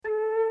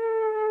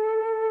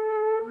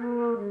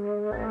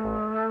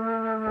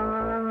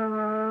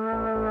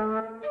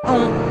Did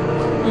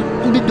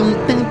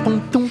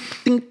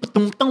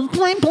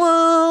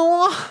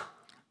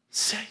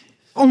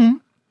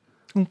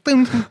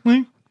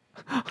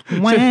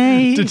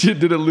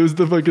it lose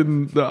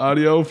the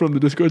audio from the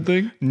Discord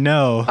thing?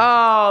 No.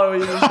 Oh,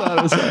 you just thought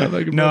it was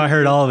like No, I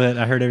heard all of it.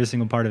 I heard every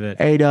single part of it.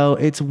 Ado,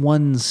 it's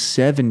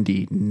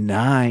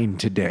 179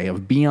 today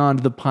of Beyond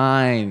the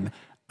Pine.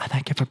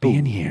 Thank you for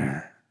being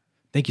here.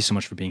 Thank you so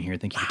much for being here.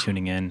 Thank you for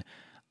tuning in.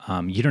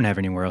 You don't have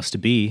anywhere else to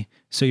be,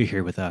 so you're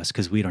here with us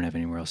because we don't have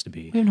anywhere else to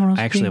be. I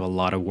actually have a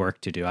lot of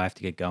work to do. I have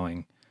to get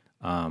going.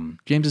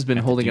 James has been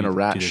holding in a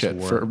rat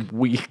shit for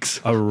weeks.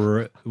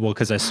 Well,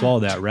 because I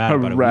swallowed that rat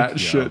about a rat week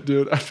shit, ago.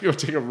 dude. I have to go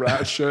take a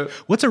rat shit.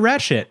 What's a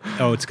rat shit?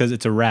 Oh, it's because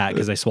it's a rat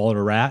because I swallowed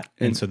a rat,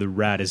 and so the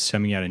rat is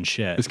coming out in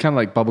shit. It's kind of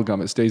like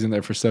bubblegum. It stays in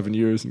there for 7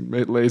 years and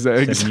it lays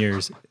eggs. 7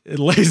 years. It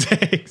lays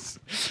eggs.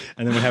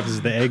 And then what happens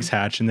is the eggs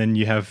hatch, and then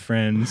you have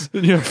friends.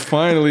 Then you have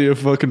finally your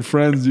fucking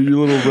friends, dude.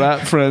 Your little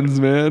rat friends,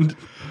 man.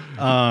 You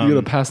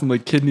gotta pass them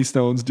like kidney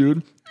stones,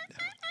 dude.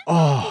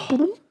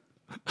 Oh.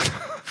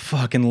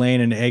 Fucking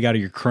laying an egg out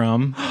of your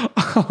crumb.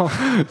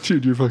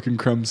 Dude, you're fucking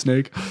crumb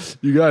snake.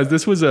 You guys,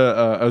 this was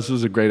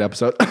a great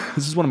episode.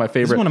 This is one of my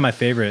favorite. This is one of my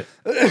favorite.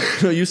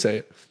 No, you say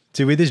it.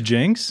 Did we just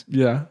jinx?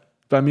 Yeah.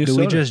 Buy me a Did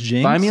soda. we just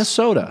jinx? Buy me a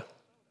soda.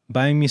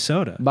 Buying me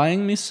soda.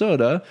 Buying me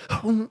soda.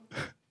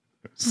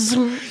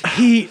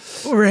 Heat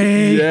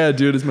ray. Yeah,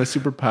 dude, it's my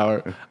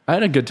superpower. I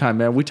had a good time,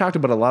 man. We talked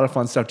about a lot of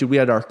fun stuff, dude. We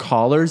had our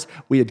callers.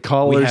 We had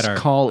callers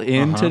call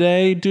in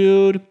today,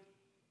 dude.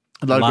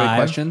 A lot of great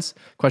questions.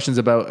 Questions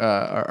about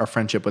our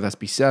friendship with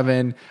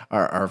SB7,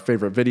 our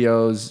favorite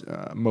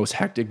videos, most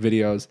hectic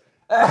videos.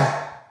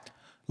 A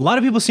lot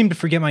of people seem to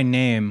forget my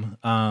name.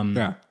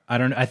 Yeah.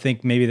 I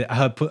think maybe that,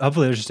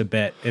 hopefully there's just a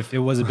bit. If it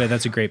was a bit,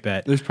 that's a great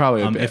bet. There's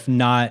probably a bit. If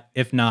not,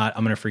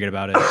 I'm gonna forget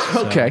about it.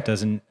 So Okay. It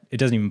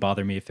doesn't even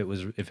bother me if it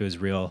was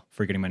real.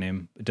 Forgetting my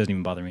name, it doesn't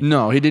even bother me.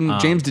 No, he didn't.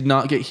 James did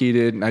not get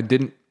heated, and I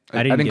didn't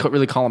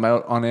really call him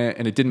out on it,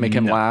 and it didn't make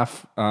him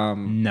laugh.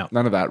 No.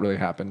 None of that really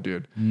happened,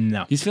 dude.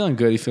 No. He's feeling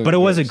good. But it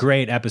was a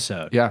great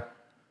episode. Yeah.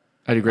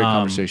 I had a great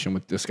conversation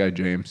with this guy,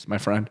 James, my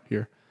friend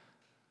here.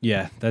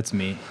 Yeah, that's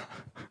me.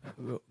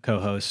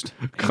 Co-host.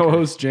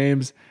 Co-host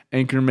James,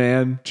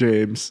 Anchorman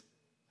James.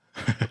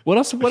 What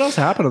else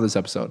happened on this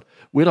episode?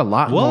 We had a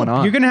lot going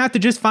on. You're gonna have to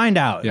just find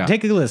out. Yeah.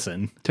 Take a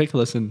listen. Take a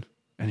listen,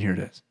 and here it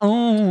is. I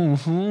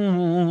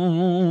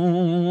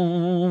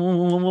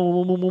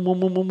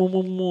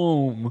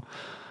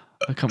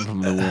come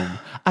from the womb.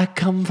 I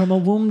come from a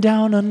womb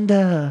down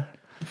under.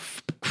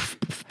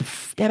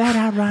 You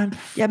better run.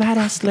 You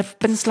better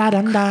slip and slide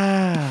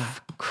under.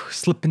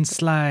 Slip and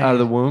slide. Out of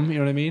the womb, you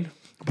know what I mean?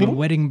 The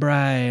wedding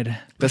bride.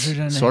 That's Put her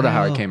down the sort of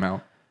how it hill. came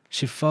out.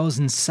 She falls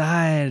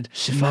inside.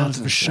 She falls melts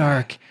of a inside.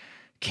 shark.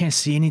 Can't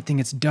see anything.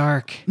 It's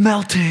dark.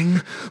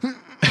 Melting.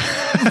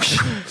 I'm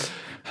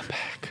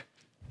back.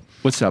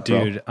 What's up,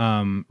 bro? Dude,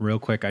 real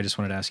quick, I just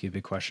wanted to ask you a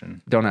big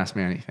question. Don't ask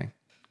me anything.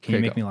 Can you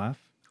Okay, make go. me laugh?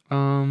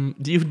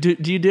 Do you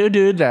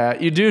do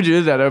that? You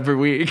do that every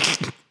week.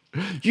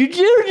 You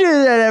do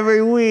that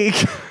every week.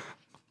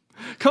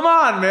 Come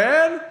on,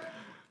 man.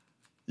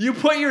 You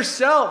put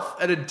yourself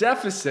at a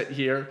deficit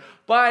here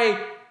by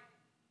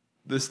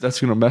this.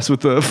 That's gonna mess with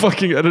the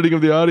fucking editing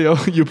of the audio.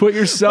 You put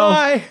yourself.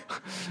 Bye.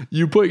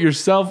 You put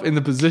yourself in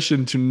the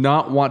position to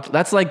not want.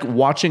 That's like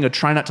watching a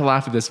try not to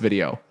laugh at this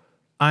video.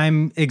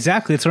 That's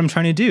what I'm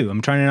trying to do. I'm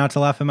trying not to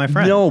laugh at my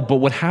friend. No, but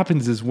what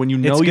happens is when you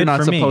know It's you're good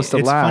not for me. supposed to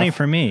It's laugh. funny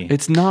for me.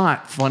 It's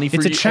not funny for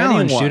It's you. a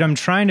challenge, anyone. dude. I'm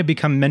trying to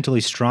become mentally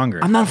stronger.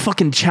 I'm not a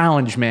fucking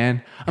challenge,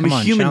 man. I'm Come a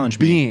on, human challenge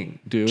me. being,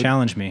 dude.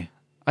 Challenge me.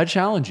 I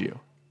challenge you.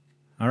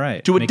 All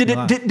right. Do make it. me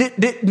laugh.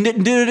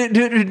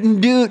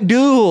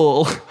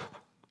 Duel.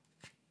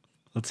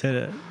 Let's hit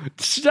it.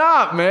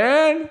 Stop,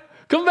 man.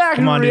 Come back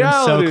Come to on, dude.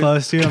 I'm reality. so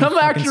close, dude. I'm Come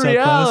back fucking to so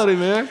reality,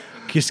 man.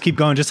 Just keep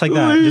going, just like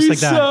that. Just like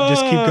that.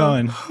 Just keep Lisa.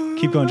 going.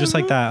 Keep going, just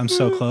like that. I'm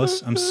so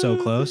close. I'm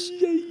so close.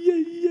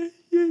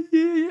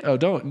 Yeah. Oh,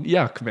 don't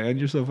yuck, man.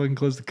 You're so fucking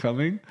close to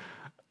coming.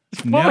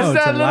 No, What was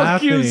it's that a little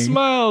cute laughing.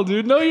 smile,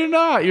 dude? No, you're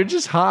not. You're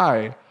just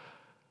high.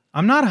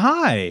 I'm not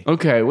high.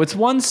 Okay, what's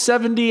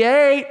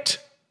 178?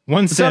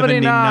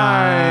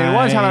 179.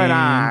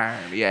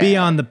 179. Yeah.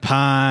 Beyond the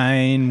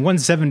Pine.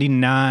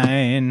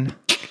 179.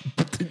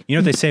 You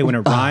know what they say? When it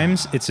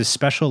rhymes, it's a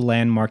special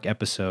landmark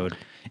episode.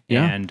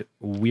 Yeah. And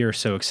we are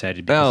so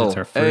excited because it's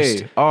our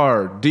first.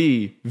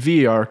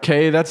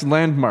 LARDVRK. That's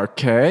landmark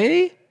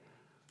K.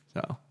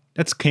 So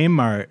That's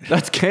Kmart.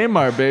 that's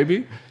Kmart,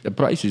 baby. The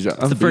prices are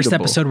It's the first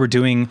episode we're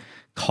doing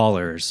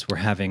callers. We're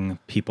having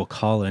people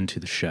call into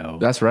the show.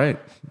 That's right.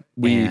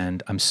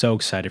 And I'm so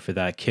excited for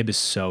that. Kib is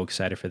so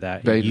excited for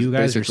that. You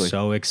guys basically. are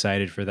so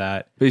excited for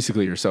that.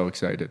 Basically, you're so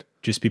excited,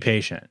 Just be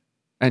patient.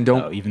 and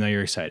don't Even though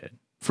you're excited.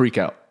 freak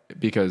out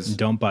because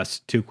Don't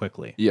bust too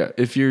quickly. yeah,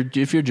 if you're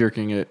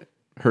jerking it,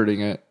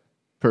 hurting it,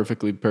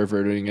 perfectly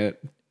perverting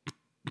it,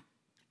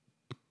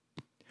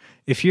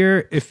 If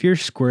you're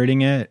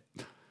squirting it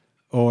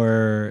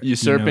or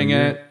usurping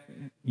it.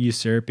 you're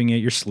slurping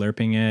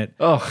it.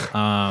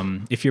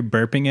 Oh, If you're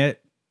burping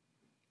it,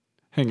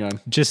 hang on.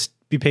 just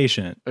be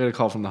patient. I got a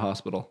call from the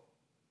hospital.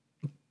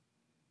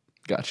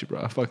 Got you,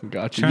 bro. I fucking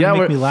got you. Trying to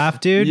make me laugh,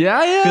 dude. Yeah,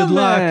 I am, Good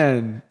luck.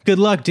 man. Good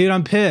luck, dude.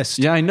 I'm pissed.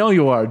 Yeah, I know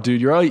you are,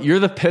 dude. You're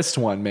the pissed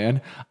one,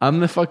 man. I'm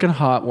the fucking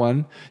hot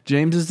one.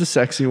 James is the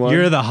sexy one.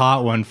 You're the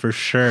hot one for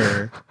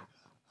sure.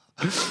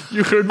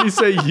 You heard me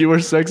say you were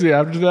sexy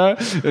after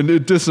that, and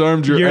it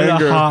disarmed your You're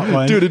anger. the hot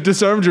one. Dude, it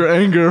disarmed your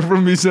anger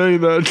from me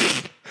saying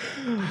that.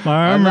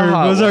 My I'm the armor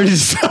hot was one.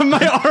 already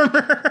my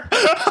armor.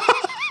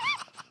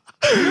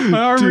 My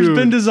armor's Dude.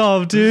 been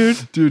dissolved,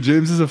 dude. Dude,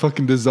 James is a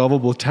fucking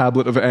dissolvable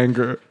tablet of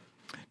anger.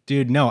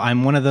 Dude, no,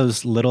 I'm one of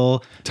those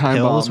little Time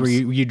pills bombs. where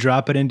you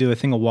drop it into a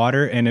thing of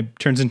water and it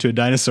turns into a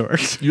dinosaur.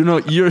 You know,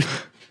 dude.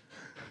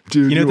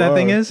 You know what that are.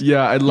 thing is?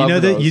 Yeah, I love you know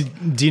those.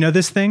 Do you know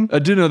this thing? I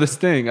do know this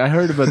thing. I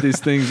heard about these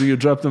things where you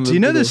drop them. Do you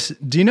know this?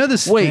 Do you know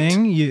this Wait.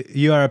 thing?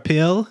 You are a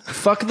pill.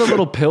 Fuck the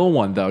little pill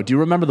one though. Do you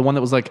remember the one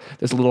that was like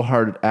this little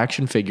hard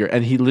action figure,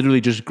 and he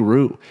literally just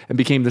grew and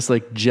became this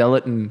like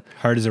gelatin,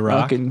 Hard as a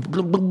rock. fucking.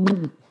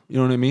 You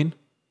know what I mean?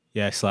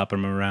 Yeah, I slap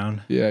him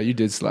around. Yeah, you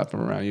did slap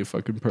him around. You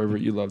fucking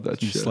pervert. You love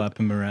that You shit. slap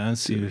him around.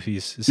 See if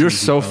he's. You're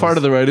so far to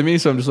the right of me,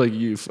 so I'm just like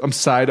you. I'm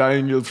side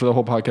eyeing you for the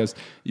whole podcast.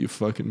 You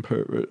fucking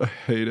pervert. I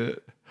hate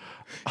it.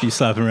 You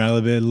slap him around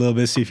a little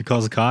bit. See if he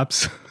calls the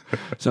cops.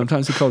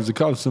 Sometimes he calls the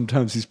cops.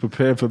 Sometimes he's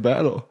prepared for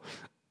battle.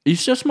 You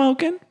still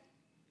smoking?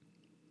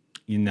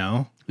 You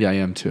know, Yeah, I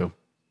am too.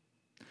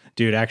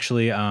 dude.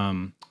 Actually, I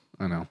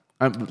know.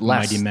 I'm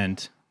less. Mighty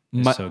Mint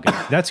is Mi- so good.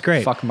 That's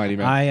great. Fuck Mighty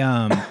Mint.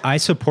 I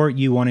support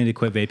you wanting to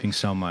quit vaping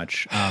so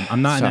much.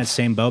 I'm not in Tough. that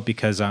same boat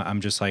because I'm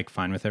just like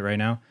fine with it right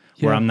now.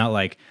 Where Yeah. I'm not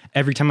like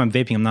every time I'm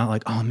vaping, I'm not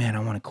like, oh man, I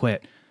want to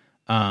quit.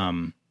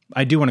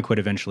 I do want to quit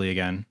eventually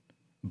again,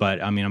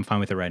 but I mean, I'm fine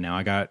with it right now.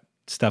 I got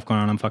stuff going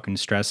on. I'm fucking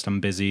stressed. I'm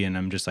busy, and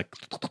I'm just like,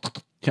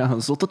 Yeah,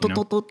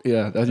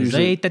 yeah. That's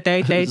usually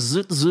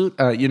zoot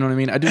zoot. You know what I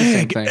mean? I do the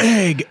same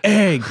thing,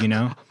 egg. You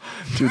know,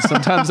 dude.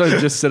 Sometimes I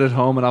just sit at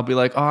home and I'll be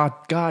like, "Oh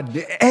God,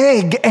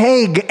 egg."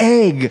 Let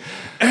me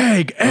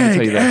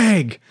tell you this.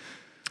 egg.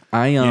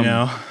 I You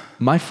know,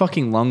 my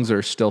fucking lungs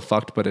are still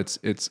fucked, but it's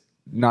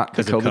not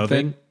the 'Cause of COVID COVID?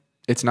 thing.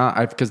 It's not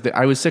because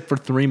I was sick for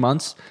 3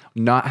 months.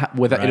 It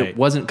Right.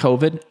 wasn't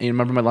COVID. And you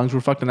remember my lungs were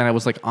fucked, and then I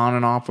was like on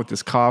and off with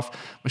this cough.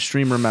 My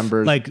stream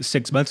remembers like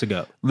 6 months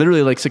ago.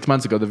 literally like 6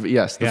 months ago. The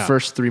Yeah.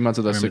 first 3 months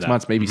of those Remember 6 that.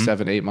 months, maybe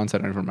 7, 8 months. I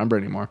don't even remember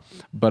anymore.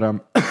 But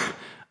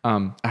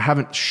I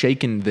haven't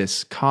shaken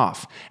this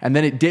cough, and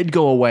then it did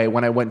go away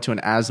when I went to an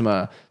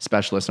asthma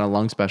specialist and a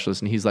lung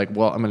specialist, and he's like,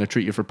 "Well, I'm going to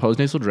treat you for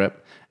postnasal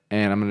drip,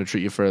 and I'm going to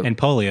treat you for And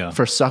polio.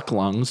 for suck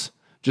lungs."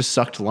 Just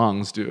sucked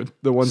lungs, dude.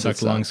 The ones that Sucked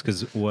suck. lungs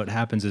because what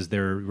happens is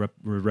they're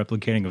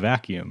replicating a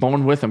vacuum.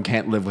 Born with them,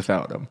 can't live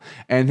without them.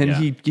 And then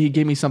Yeah. he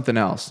gave me something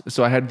else.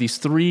 So I had these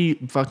 3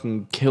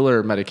 fucking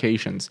killer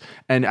medications.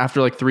 And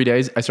after like 3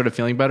 days, I started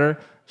feeling better.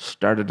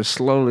 Started to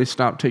slowly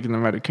stop taking the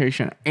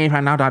medication.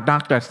 Even though the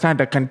doctor said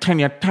to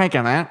continue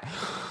taking it.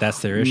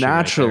 That's their issue.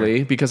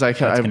 Naturally, because that's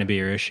going to be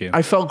your issue.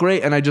 I felt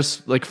great, and I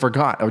just like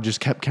forgot. I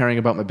just kept caring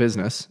about my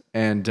business.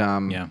 And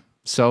Yeah.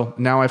 so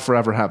now I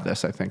forever have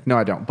this, I think. No,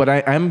 I don't. But I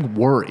am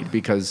worried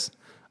because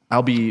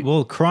I'll be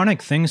Well,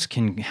 chronic things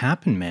can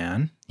happen,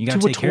 man. You got to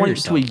to a take care of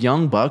yourself. to a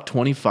young buck,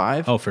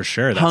 25. Oh, for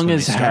sure. That's hung when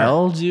as they start.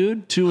 hell,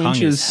 dude. 2 Hung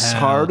inches as hell,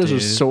 hard as a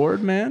dude.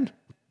 sword, man.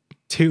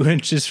 2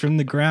 inches from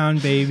the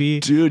ground, baby.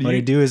 Dude, what you-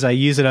 I do is I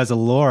use it as a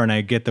lure and I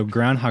get the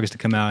groundhogs to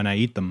come out and I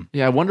eat them.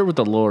 Yeah, I wonder what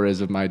the lore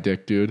is of my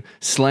dick, dude.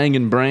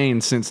 Slanging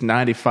brains since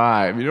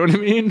 95. You know what I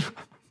mean?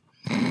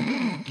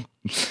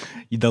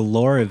 The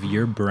lore of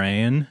your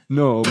brain.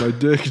 No, my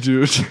dick,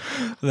 dude.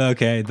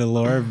 Okay, the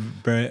lore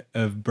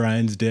of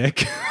Brian's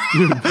dick.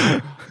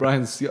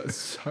 Brian's got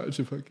such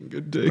a fucking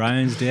good dick.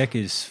 Brian's dick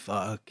is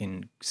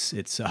fucking,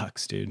 it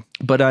sucks, dude.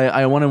 But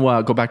I want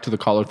to go back to the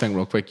collar thing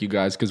real quick, you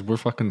guys, because we're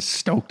fucking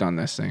stoked on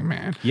this thing,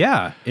 man.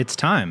 Yeah, it's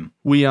time.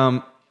 We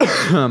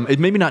it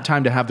maybe not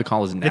time to have the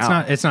collars now.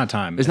 It's not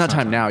time. It's not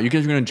time now. You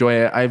guys are gonna enjoy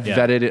it. I've Yeah.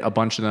 vetted a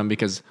bunch of them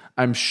because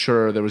I'm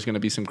sure there was gonna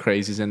be some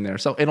crazies in there.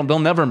 So they'll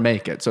never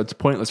make it. So it's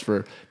pointless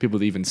for people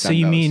to even send. So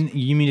you those.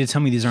 mean to tell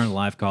me these aren't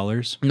live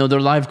callers? No, they're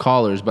live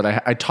callers, but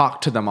I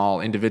talked to them all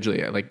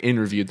individually. I like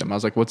interviewed them. I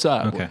was like, "What's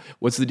up? Okay.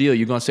 What's the deal?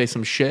 You gonna say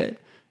some shit?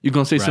 You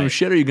gonna say some Right.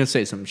 shit, or you gonna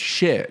say some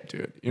shit,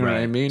 dude? You know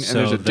what I mean?" And So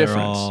there's a they're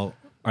difference.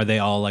 Are they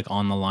all like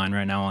on the line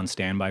right now on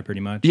standby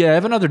pretty much? Yeah, I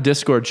have another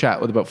Discord chat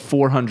with about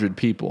 400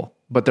 people,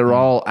 but they're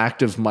all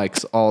active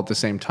mics all at the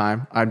same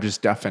time. I'm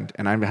just deafened,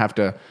 and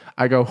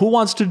I go, "Who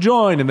wants to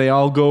join?" And they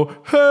all go,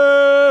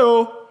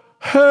 "Hey-oh,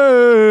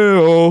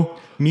 hey-oh."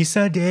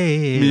 Misa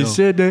de. Me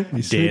said that,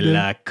 me De said that.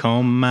 la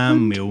coma,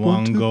 me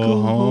won't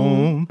go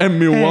home. And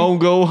me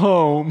won't go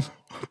home.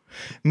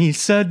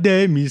 Misa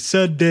de,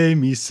 misa de,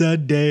 misa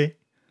de.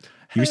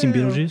 You ever seen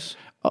Beetlejuice?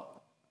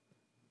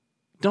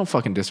 Don't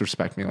fucking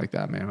disrespect me like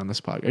that, man, on this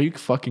podcast. Are you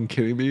fucking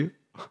kidding me?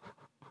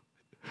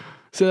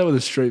 Say that with a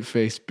straight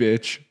face,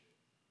 bitch.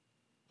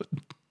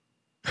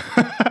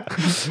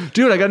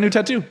 Dude, I got a new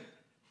tattoo.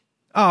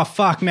 Oh,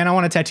 fuck, man. I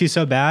want a tattoo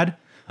so bad.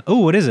 Oh,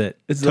 what is it?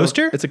 It's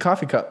Toaster? It's a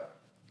coffee cup.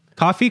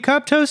 Coffee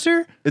cup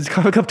toaster? It's a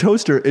coffee cup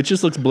toaster. It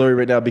just looks blurry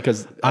right now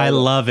because I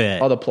love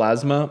it. all the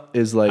plasma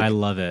is like, I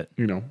love it.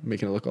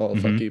 making it look all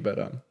funky.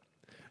 But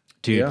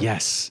Dude, Yeah.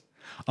 yes.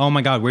 Oh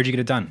my God, where'd you get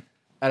it done?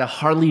 At a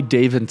Harley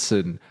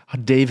Davidson.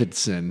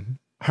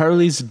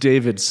 Harley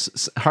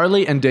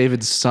and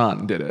David's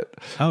son did it.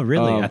 Oh,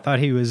 really? I thought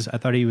he was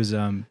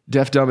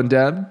Deaf, Dumb, and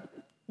Dead.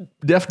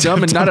 Deaf,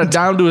 Dumb, and not a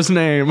down to his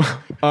name.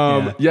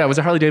 Yeah, it was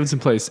a Harley Davidson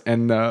place,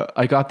 and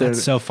I got there.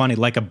 so funny,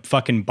 like a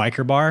fucking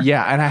biker bar.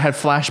 Yeah, and I had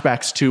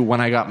flashbacks to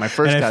when I got my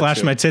first And I tattoo.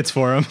 flashed my tits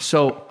for him.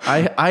 So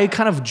I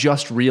kind of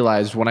just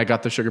realized when I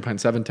got the Sugar Pine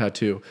 7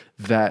 tattoo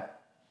that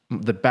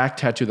the back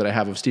tattoo that I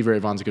have of Stevie Ray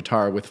Vaughan's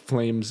guitar with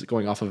flames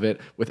going off of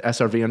it with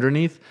SRV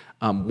underneath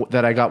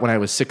that I got when I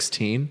was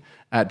 16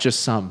 at just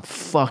some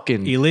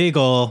fucking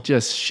Illegal.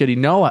 just shitty.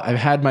 No, I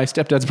had my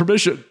stepdad's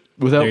permission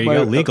without There you my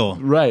go, legal.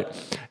 right.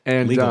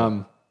 And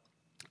Legal.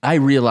 I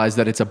realized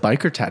that it's a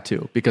biker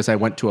tattoo because I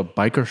went to a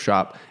biker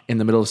shop in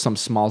the middle of some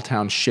small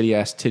town, shitty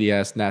ass, titty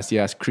ass, nasty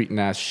ass, cretin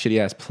ass, shitty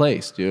ass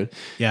place, dude.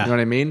 Yeah. You know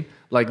what I mean?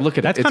 Like, look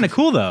at That's it. kind of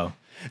cool though.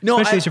 No,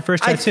 Especially as your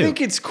first I tattoo. think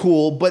it's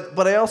cool, but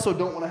I also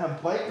don't want to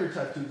have biker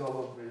tattoos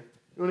all over me.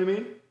 You know what I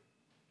mean?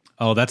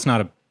 Oh, that's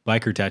not a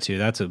biker tattoo.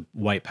 That's a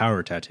white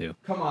power tattoo.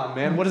 Come on,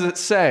 man. What does it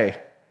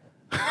say?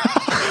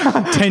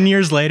 10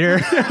 years later,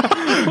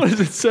 What does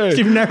it say?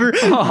 you've never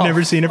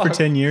seen it for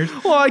 10 years.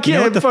 Well, I You know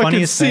can't what the fucking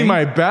funniest see thing?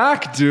 my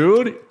back,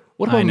 dude.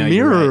 What about a know,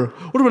 you're mirror?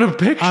 What about a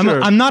picture?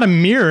 I'm not a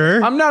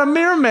mirror. I'm not a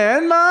mirror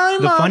man.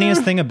 The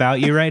funniest thing about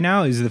you right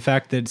now is the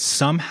fact that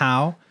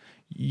somehow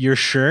your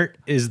shirt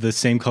is the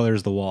same color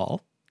as the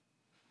wall.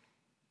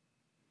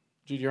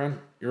 Dude,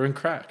 you're in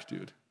crack,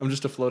 dude. I'm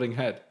just a floating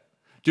head.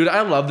 Dude,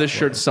 I love this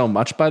shirt so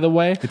much, by the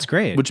way. It's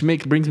great. Which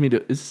brings me to,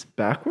 is this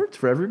backwards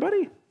for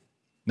everybody?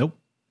 Nope.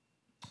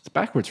 It's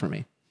backwards for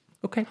me.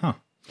 Okay. Huh.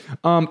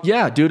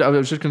 Yeah, dude, I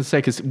was just going to say,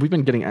 because we've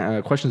been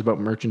getting questions about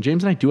merch, and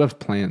James and I do have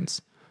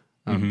plans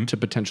to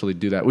potentially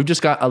do that. We've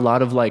just got a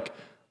lot of like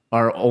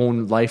our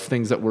own life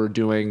things that we're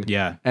doing.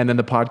 Yeah. And then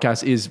the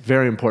podcast is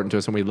very important to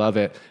us and we love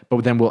it.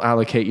 But then we'll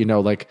allocate,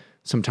 like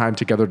some time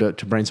together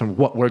to brainstorm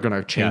what we're going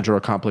to change or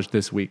accomplish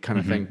this week kind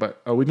of thing.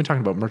 But we've been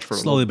talking about merch for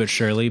Slowly but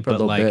surely, but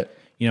little like, bit.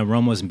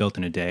 Rome wasn't built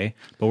in a day,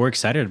 but we're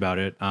excited about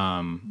it.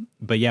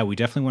 But yeah, we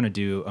definitely want to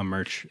do a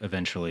merch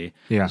eventually.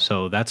 Yeah.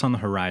 So that's on the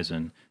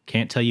horizon.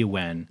 Can't tell you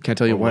when. Can't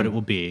tell you or when. what it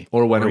will be.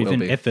 Or when it will even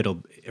be.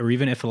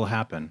 even if it'll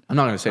happen. I'm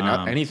not going to say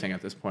anything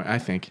at this point, I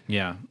think.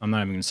 Yeah. I'm not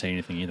even going to say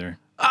anything either.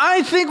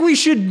 I think we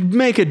should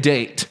make a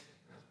date.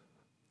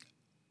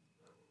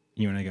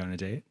 You want to go on a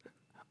date?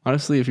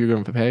 Honestly, if you're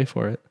going to pay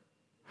for it.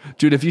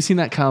 Dude, have you seen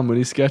that Kyle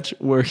Mooney sketch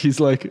where he's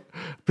like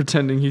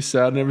pretending he's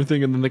sad and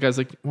everything, and then the guy's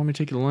like, "Want me to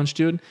take you to lunch,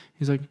 dude?"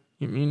 He's like,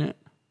 "You mean it?"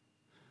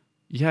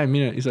 "Yeah, I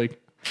mean it." He's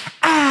like,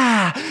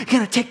 "You're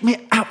gonna take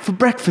me out for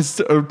breakfast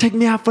or take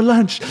me out for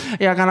lunch.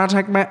 You're gonna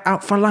take me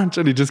out for lunch."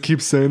 And he just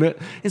keeps saying it.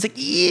 He's like,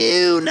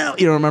 You don't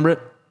remember it?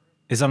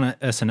 Is it on a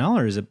SNL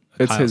or is it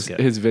It's Kyle's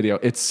skit? his video.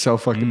 It's so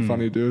fucking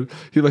funny, dude.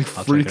 He like check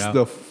it freaks out.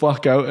 the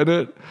fuck out in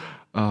it.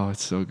 Oh,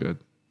 it's so good.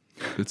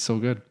 It's so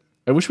good.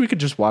 I wish we could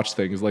just watch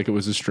things like it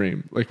was a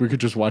stream. Like we could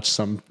just watch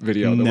some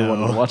video that we No.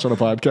 wanted to watch on a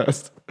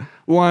podcast.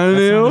 Want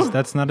to?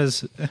 That's not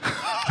as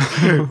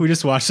we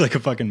just watched like a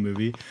fucking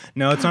movie.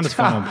 No, it's not as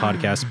fun on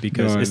podcast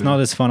because No, I it's know. not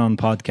as fun on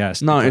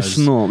podcast. No, it's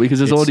not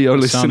because it's audio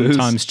listeners.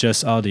 Sometimes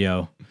just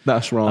audio.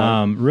 That's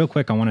wrong. Real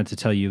quick, I wanted to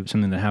tell you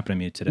something that happened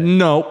to me today.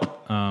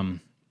 Nope.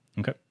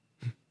 Okay.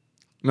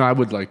 No, I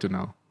would like to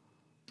know.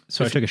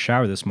 So I took a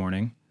shower this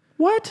morning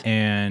What?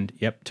 and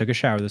took a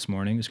shower this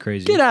morning. It was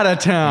crazy. Get out of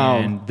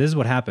town. And this is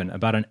what happened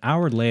about an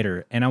hour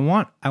later. And I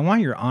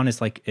want your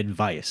honest like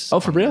advice. Oh,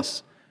 for on real?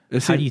 this.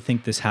 Is How it- do you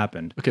think this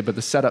happened? Okay, but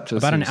the setup to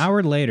this About an is-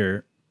 hour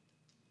later,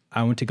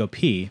 I went to go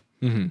pee.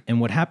 And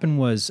what happened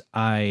was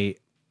I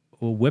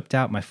whipped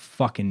out my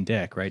fucking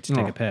dick, right, to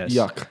take a piss.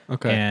 yuck.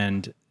 Okay.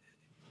 And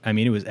I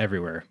mean, it was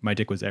everywhere. My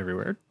dick was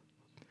everywhere.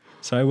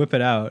 So I whip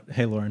it out.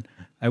 Hey, Lauren.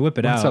 I whip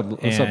it What's out.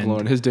 What's up, and-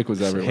 Lauren? His dick was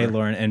everywhere. Hey,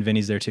 Lauren. And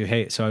Vinny's there too.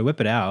 Hey, so I whip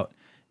it out.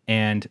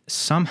 And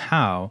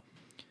somehow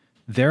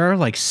there are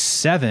like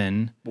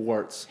 7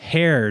 Warts.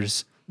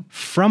 hairs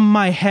from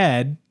my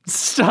head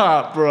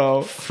Stop,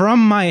 bro.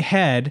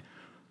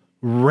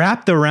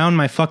 wrapped around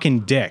my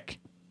fucking dick.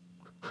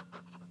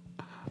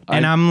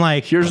 And I'm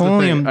like here's the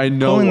pulling thing, them, I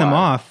know pulling them why.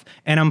 off,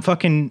 and I'm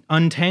fucking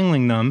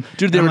untangling them.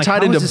 Dude, they And I'm were like, tied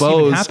how into is this even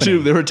bows happening?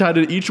 too. They were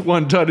each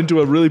one tied into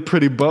a really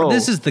pretty bow.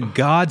 This is the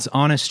God's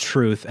honest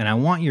truth, and I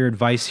want your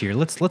advice here.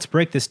 Let's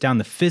break this down,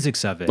 the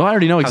physics of it. Well, I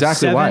already know How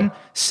exactly why.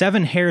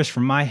 7 hairs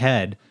from my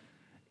head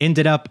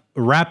ended up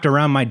wrapped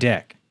around my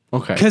dick.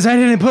 Okay. Because I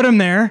didn't put them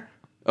there.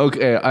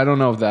 Okay, I don't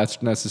know if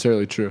that's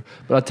necessarily true,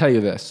 but I'll tell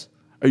you this.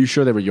 Are you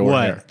sure they were your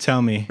What? hair?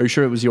 Tell me. Are you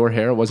sure it was your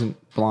hair? It wasn't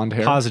blonde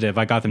hair? Positive.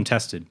 I got them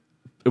tested.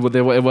 It wasn't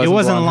It wasn't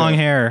blonde long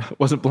hair, It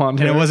wasn't blonde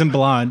and hair? it wasn't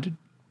blonde.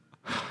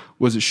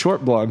 Was it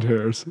short blonde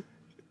hairs?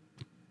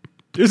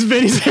 It was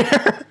Vinny's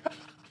hair.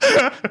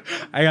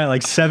 I got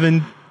like 7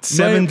 to My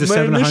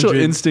 700. initial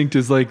instinct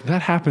is like,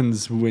 that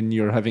happens when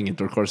you're having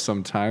intercourse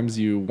sometimes.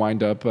 You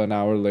wind up an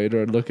hour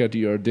later, look at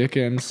your dick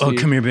and see. Oh,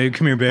 come here, babe.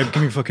 Come here, babe. Give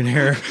me your fucking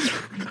hair.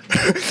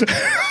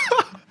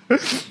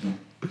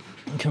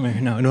 Come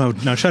here.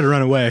 No, try to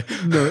run away.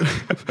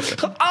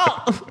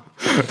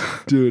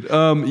 Dude,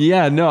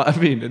 yeah, no, I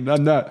mean,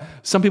 I'm not.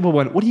 Some people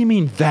went, what do you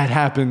mean that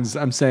happens?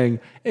 I'm saying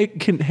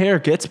hair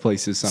gets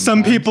places sometimes.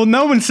 Some people,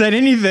 no one said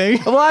anything.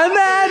 Well,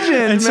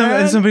 imagine,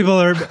 And some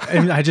people are,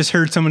 and I just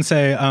heard someone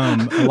say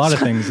a lot of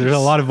things. There's a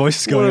lot of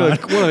voices going on.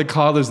 One of the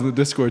callers in the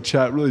Discord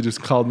chat really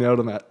just called me out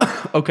on that.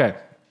 Okay.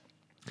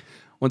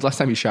 When's the last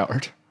time you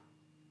showered?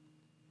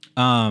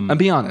 And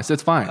be honest,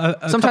 it's fine.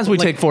 Sometimes we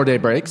take 4-day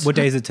breaks. What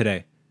day is it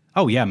today?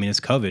 Oh yeah, I mean it's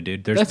COVID,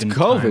 dude. That's been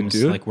COVID, times,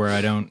 dude. Like where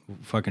I don't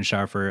fucking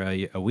shower for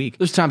a week.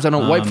 There's times I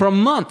don't wipe for a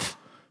month.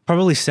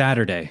 Probably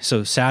Saturday.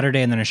 So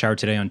Saturday, and then I shower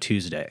today on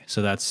Tuesday.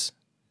 So that's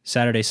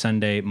Saturday,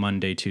 Sunday,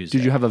 Monday, Tuesday.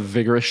 Did you have a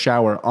vigorous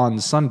shower on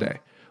Sunday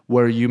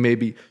where you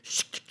maybe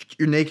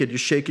you're naked, you're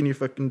shaking your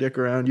fucking dick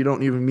around, you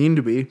don't even mean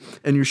to be,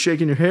 and you're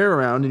shaking your hair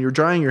around and you're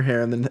drying your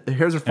hair and then the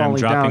hairs are falling I'm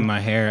dropping down. my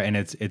hair and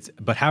it's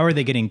but how are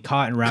they getting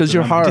caught and wrapped Because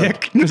you're around my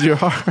hard. dick? Because you're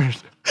hard.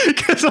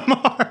 Because I'm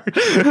hard.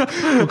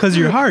 Because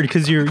you're hard.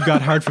 Because you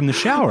got hard from the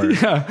shower.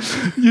 Yeah.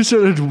 You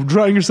started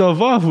drying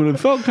yourself off when it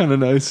felt kind of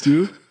nice,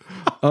 dude.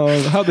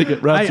 How'd they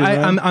get wrapped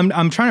around?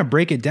 I'm trying to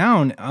break it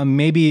down.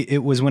 Maybe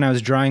it was when I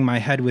was drying my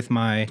head with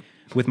my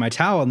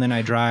towel, and then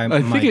I dry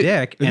my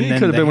dick, and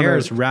then the hair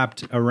is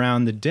wrapped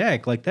around the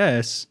dick like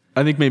this.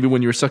 I think maybe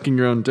when you were sucking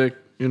your own dick,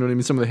 you know what I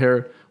mean? Some of the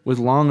hair was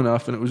long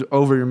enough and it was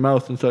over your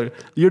mouth. And so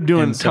you're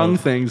doing tongue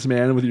things,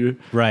 man, with your...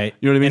 Right.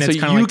 You know what I mean? And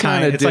so you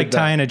kind of it's like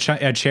tying a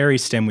cherry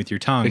stem with your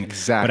tongue.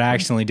 Exactly. But I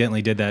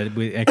accidentally did that.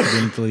 We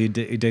accidentally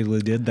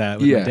did that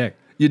with my dick.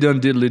 You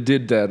done diddly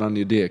did that on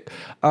your dick.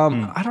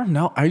 I don't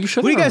know. Are you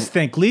sure? What do you guys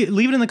think? Leave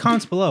it in the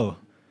comments below.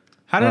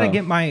 How did I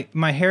get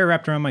my hair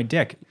wrapped around my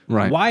dick?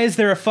 Right. Why is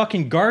there a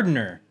fucking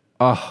gardener?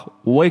 Oh,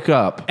 wake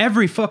up.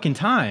 Every fucking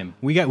time.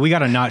 We got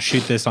to not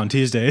shoot this on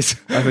Tuesdays.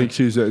 I think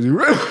Tuesdays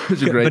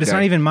is a great But it's day.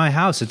 not even my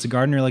house. It's a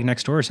gardener like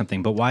next door or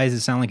something. But why does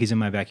it sound like he's in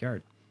my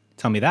backyard?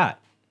 Tell me that.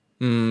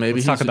 Maybe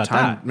Let's talk about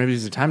that. Maybe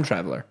he's a time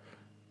traveler.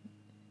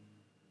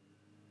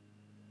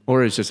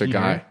 Or he's just a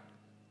guy. it?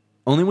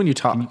 Only when you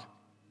talk.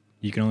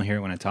 You can only hear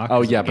it when I talk. Oh,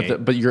 'cause of yeah, the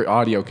gate. but your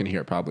audio can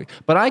hear it probably.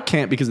 But I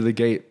can't because of the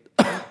gate.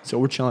 So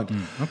we're chilling.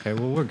 Okay,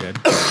 well, we're good.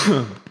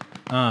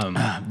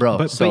 Bro,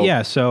 But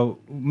yeah, so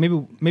maybe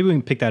we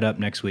can pick that up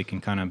next week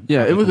and kind of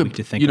Yeah, it was a week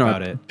to think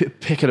about it.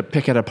 Pick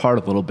it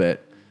apart a little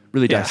bit.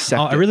 Really dissect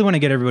I it. really want to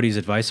get everybody's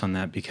advice on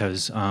that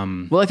because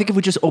Well, I think if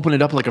we just open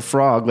it up like a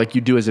frog, like you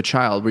do as a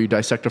child, where you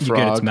dissect a you frog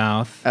get its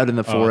mouth out in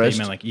the Oh, forest. you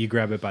meant like you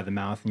grab it by the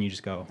mouth and you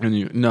just go.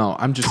 And no,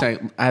 I'm just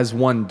saying, as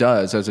one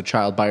does as a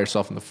child by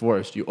yourself in the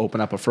forest, you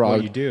open up a frog.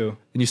 What you do?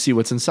 And you see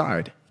what's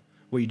inside.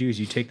 What you do is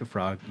you take the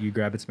frog, you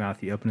grab its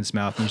mouth, you open its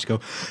mouth, and you just go,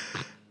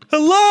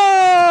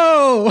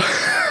 "Hello!"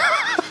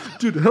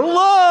 Dude,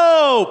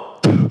 hello!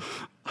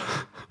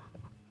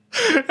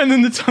 And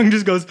then the tongue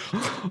just goes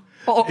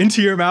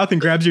into your mouth and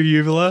grabs your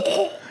uvula,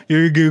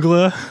 your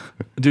googla.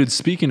 Dude,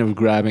 speaking of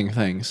grabbing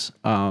things,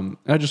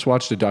 I just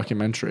watched a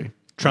documentary.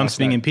 Trump's last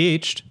being night.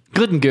 impeached.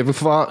 Couldn't give a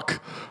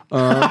fuck.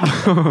 That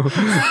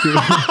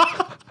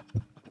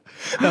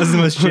was the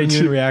most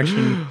genuine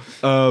reaction.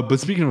 But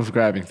speaking of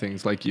grabbing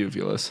things like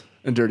uvulas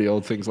and dirty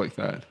old things like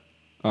that,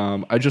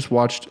 I just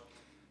watched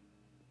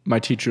My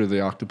Teacher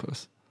the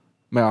Octopus.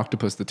 My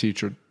Octopus the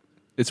Teacher.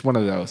 It's one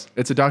of those.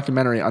 It's a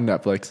documentary on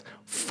Netflix.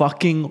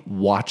 Fucking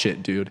watch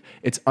it, dude.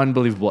 It's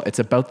unbelievable. It's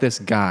about this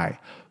guy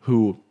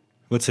who...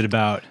 What's it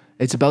about?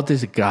 It's about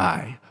this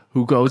guy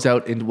who goes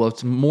out and... Well,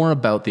 it's more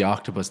about the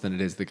octopus than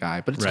it is the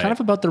guy. But it's Right. kind of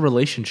about the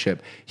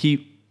relationship.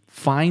 He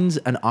finds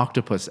an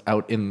octopus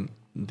out in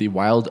the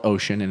wild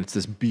ocean, and it's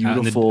this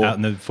beautiful... Out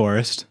in the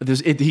forest.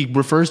 He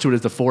refers to it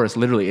as the forest.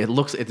 Literally, it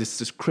looks at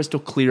this crystal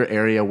clear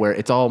area where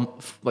it's all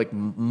like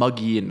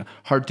muggy and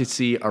hard to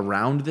see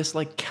around this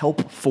like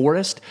kelp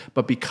forest.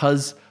 But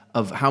because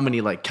of how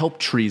many like kelp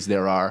trees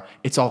there are,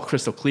 it's all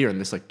crystal clear in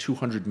this like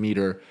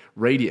 200-meter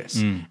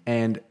radius.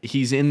 And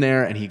he's in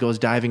there, and he goes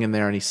diving in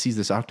there, and he sees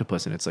this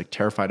octopus, and it's like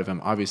terrified of him,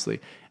 obviously.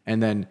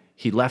 And then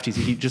he left.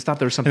 He just thought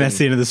there was something. And that's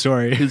the end of the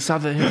story. He saw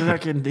that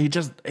he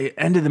just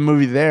ended the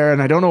movie there,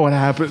 and I don't know what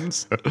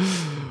happens.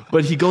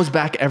 But he goes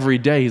back every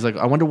day. He's like,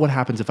 I wonder what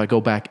happens if I go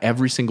back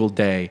every single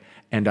day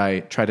and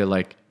I try to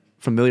like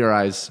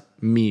familiarize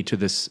me to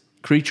this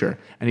creature.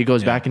 And he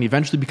goes back and he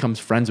eventually becomes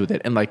friends with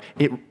it. And like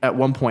it at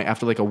one point,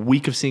 after like a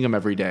week of seeing him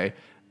every day,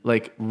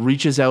 like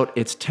reaches out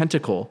its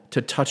tentacle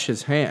to touch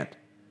his hand.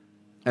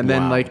 And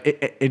then Wow. like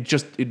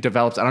it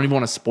develops. I don't even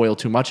want to spoil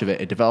too much of it.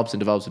 It develops and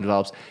develops and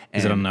develops.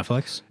 Is it on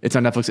Netflix? It's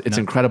on Netflix. It's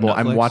incredible.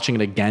 I'm Netflix? watching it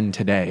again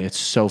today. It's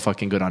so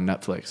fucking good on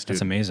Netflix, dude.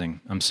 That's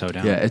amazing. I'm so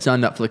down. Yeah, it's on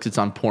Netflix. It's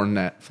on porn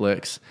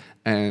Netflix.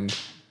 And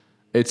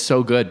it's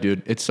so good,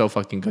 dude. It's so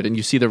fucking good. And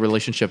you see the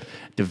relationship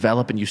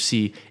develop, and you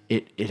see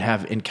it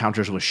have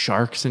encounters with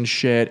sharks and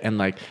shit. And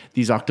like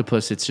these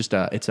octopus, it's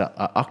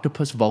a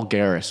octopus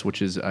vulgaris,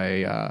 which is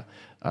a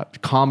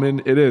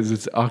common.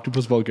 It's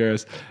octopus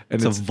vulgaris,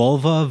 and It's a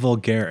vulva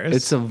vulgaris.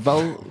 it's a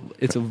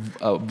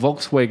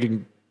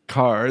Volkswagen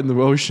car in the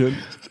ocean.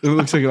 It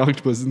looks like an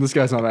octopus, and this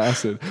guy's on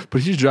acid,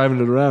 but he's driving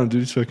it around,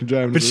 dude. He's fucking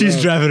driving. but it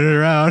she's around. driving it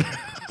around.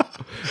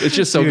 It's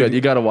just so Dude. good.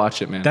 You got to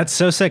watch it, man. That's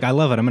so sick. I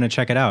love it. I'm going to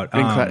check it out.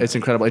 It's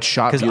incredible. It's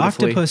shot Because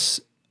beautifully.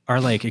 are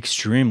like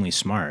extremely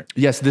smart.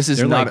 Yes, this is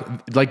They're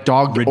not like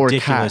dog or cat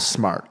ridiculous.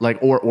 smart, like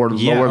or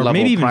Yeah, lower or level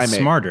maybe even primate.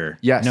 smarter.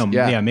 Yes, No,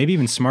 yeah. maybe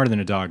even smarter than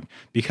a dog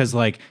because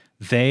like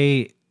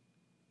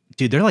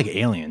they're like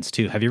aliens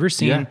too. Have you ever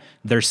seen Yeah.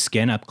 their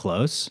skin up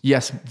close?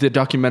 Yes, the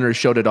documentary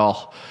showed it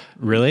all.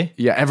 Really?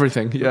 Yeah,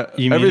 everything. Yeah,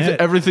 You mean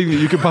it? everything that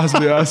you could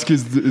possibly ask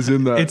is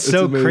in that. It's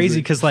so amazing. crazy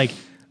because like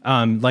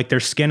their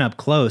skin up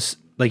close,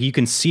 like you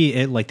can see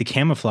it, like the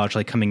camouflage,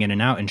 like coming in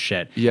and out and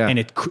shit. Yeah.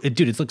 and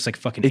dude, it looks like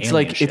fucking. It's alien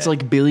like shit. it's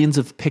like billions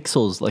of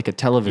pixels, like a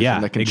television Yeah,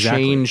 that can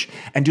exactly. change.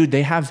 And dude,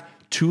 they have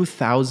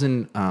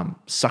 2,000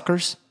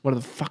 suckers. What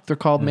the fuck they're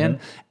called, man?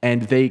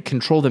 And they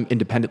control them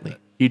independently.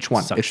 Each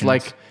one. It's Suctions.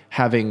 like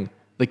having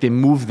like they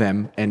move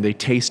them and they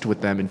taste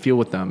with them and feel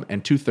with them.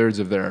 And 2/3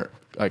 of their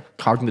like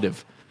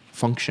cognitive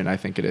function, I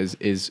think it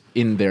is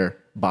in their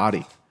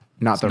body,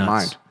 not their nuts.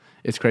 mind.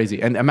 It's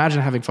crazy. And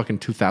imagine having fucking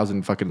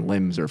 2,000 fucking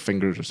limbs or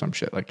fingers or some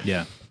shit. Like,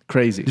 Yeah.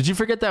 crazy. Did you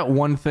forget that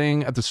one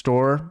thing at the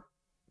store?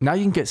 Now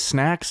you can get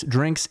snacks,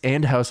 drinks,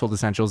 and household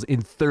essentials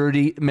in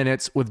 30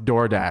 minutes with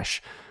DoorDash.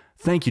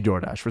 Thank you,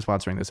 DoorDash, for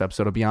sponsoring this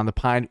episode of Beyond the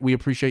Pine. We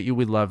appreciate you.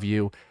 We love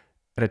you.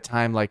 At a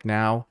time like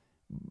now,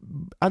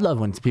 I love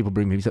when people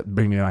bring me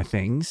my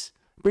things.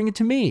 Bring it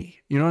to me.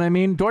 You know what I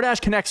mean?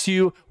 DoorDash connects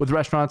you with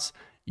restaurants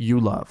you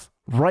love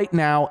right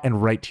now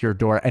and right to your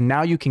door. And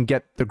now you can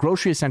get the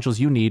grocery essentials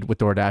you need with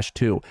DoorDash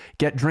too.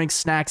 Get drinks,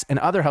 snacks, and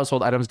other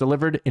household items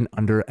delivered in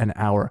under an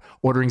hour.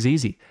 Ordering's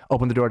easy.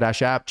 Open the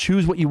DoorDash app,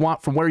 choose what you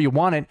want from where you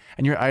want it,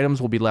 and your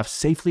items will be left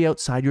safely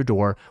outside your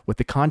door with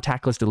the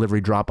contactless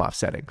delivery drop-off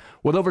setting.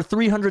 With over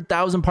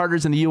 300,000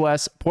 partners in the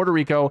US, Puerto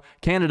Rico,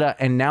 Canada,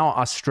 and now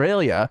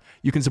Australia,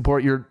 you can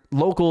support your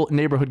local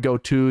neighborhood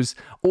go-tos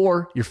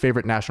or your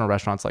favorite national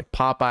restaurants like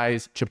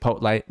Popeyes,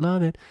 Chipotle,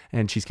 love it,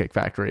 and Cheesecake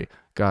Factory.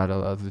 God, I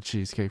love the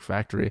Cheesecake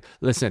Factory.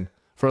 Listen,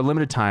 for a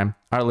limited time,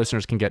 our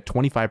listeners can get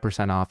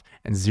 25% off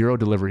and 0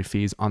 delivery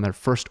fees on their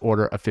first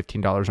order of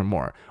 $15 or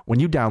more. When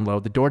you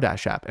download the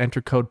DoorDash app,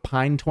 enter code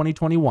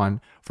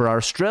PINE2021. For our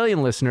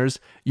Australian listeners,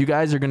 you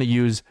guys are going to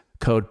use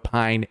code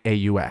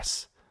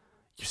PINEAUS.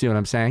 You see what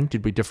I'm saying?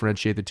 Did we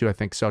differentiate the two? I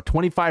think so.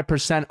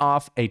 25%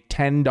 off a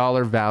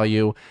 $10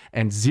 value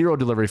and 0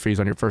 delivery fees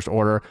on your first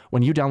order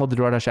when you download the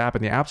DoorDash app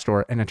in the App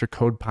Store and enter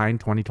code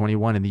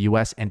PINE2021 in the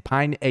US and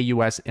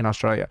PINEAUS in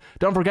Australia.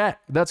 Don't forget,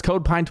 that's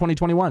code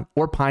PINE2021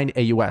 or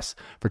PINEAUS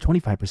for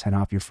 25%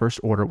 off your first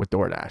order with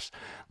DoorDash.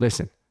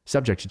 Listen,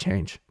 subject to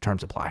change.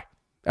 Terms apply.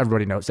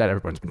 Everybody knows that.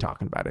 Everyone's been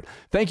talking about it.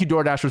 Thank you,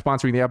 DoorDash, for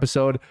sponsoring the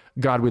episode.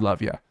 God, we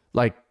love you.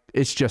 Like,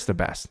 it's just the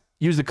best.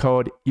 Use the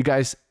code. You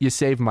guys, you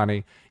save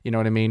money. You know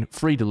what I mean?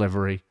 Free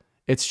delivery.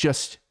 It's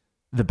just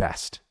the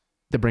best.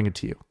 They bring it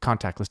to you.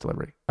 Contactless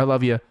delivery. I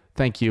love you.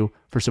 Thank you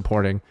for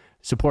supporting.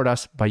 Support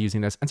us by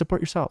using this and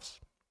support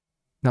yourselves.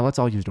 Now let's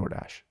all use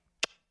DoorDash.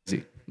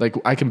 Like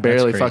I can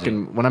barely crazy.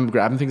 fucking when I'm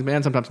grabbing things,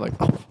 man. Sometimes I'm like,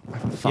 oh, my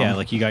thumb. Yeah,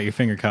 like you got your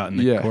finger caught in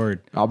the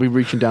cord. I'll be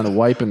reaching down to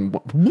wipe and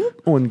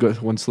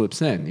one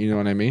slips in. You know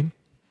what I mean?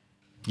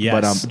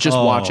 Yes. But just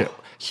watch it.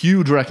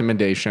 Huge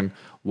recommendation.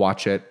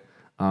 Watch it.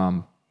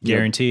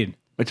 Guaranteed.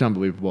 It's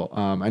unbelievable.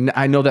 And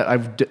I know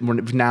that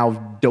we've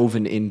now dove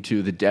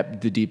into the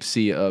deep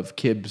sea of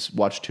Kibbs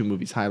watched 2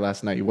 movies high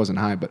last night. He wasn't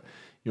high, but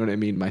you know what I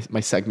mean? My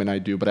segment I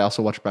do, but I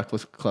also watched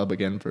Breakfast Club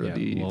again for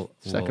the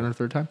second or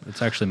third time.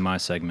 It's actually my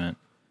segment.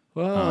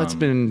 Well, it's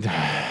been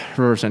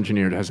reverse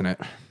engineered, hasn't it?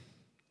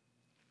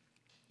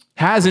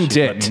 Hasn't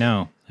Let me it?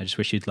 know. I just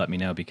wish you'd let me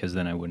know because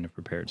then I wouldn't have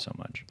prepared so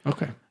much.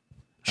 Okay.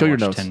 Show I your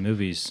watched notes. 10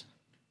 movies.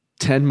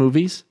 10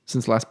 movies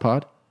since last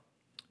pod?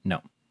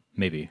 No,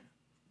 maybe.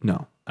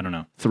 No. I don't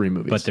know. 3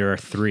 movies. But there are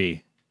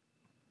 3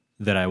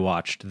 that I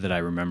watched that I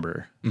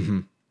remember.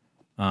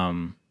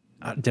 Mm-hmm.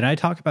 Did I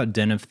talk about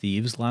Den of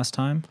Thieves last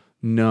time?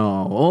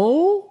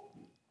 No.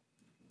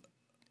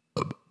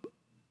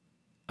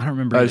 I don't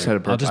remember. I just either.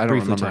 had a I'll just I don't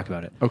briefly remember. talk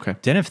about it. Okay.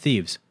 Den of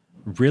Thieves,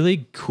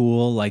 really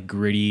cool, like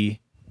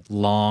gritty,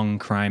 long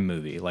crime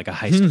movie, like a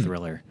heist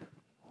thriller.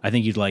 I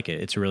think you'd like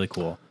it. It's really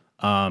cool.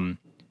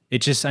 It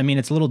just, I mean,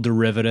 it's a little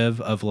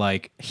derivative of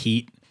like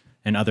Heat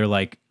and other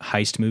like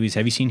heist movies.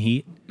 Have you seen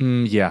Heat?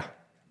 Yeah.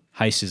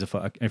 Heist is a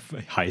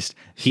heist.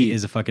 Heat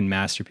is a fucking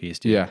masterpiece,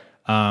 dude. Yeah.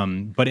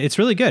 But it's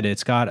really good.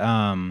 It's got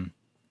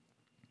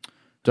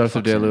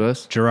Jonathan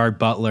Day-Lewis. Gerard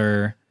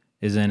Butler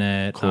is in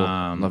it. Cool.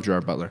 Love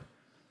Gerard Butler.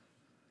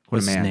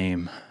 What's his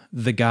name?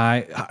 The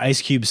guy,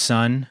 Ice Cube's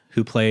son,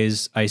 who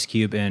plays Ice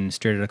Cube in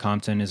Straight Outta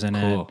Compton, is in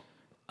Cool.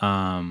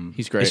 it.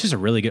 He's great. It's just a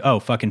really good. Oh,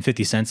 fucking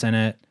 50 Cent's in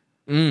it.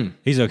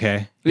 He's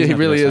okay. Yeah, He's he not the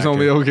really best is actor.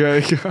 only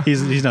okay.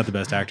 He's not the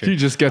best actor. He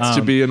just gets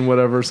to be in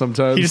whatever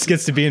sometimes. He just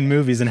gets to be in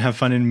movies and have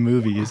fun in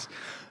movies.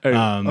 Hey,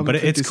 I'm But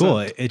a it's 50 cool.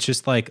 Cent. It's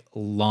just like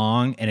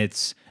long and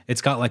it's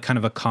got like kind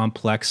of a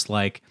complex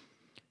like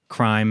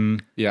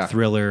crime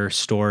thriller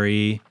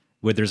story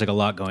where there's like a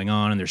lot going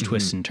on and there's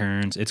twists and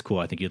turns. It's cool.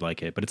 I think you'd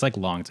like it, but it's like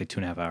long. It's like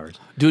 2.5 hours.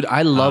 Dude,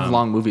 I love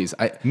long movies.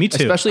 Me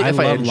too. Especially if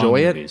I love enjoy long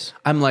it. movies.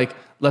 I'm like,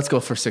 let's go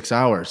for 6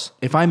 hours.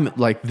 If I'm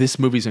like, this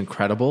movie's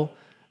incredible,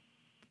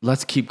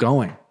 let's keep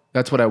going.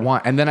 That's what I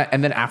want. And then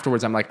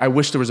afterwards, I'm like, I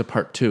wish there was a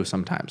part 2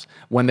 sometimes.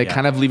 When they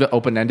kind of leave it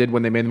open-ended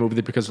when they made the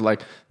movie because they're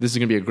like, this is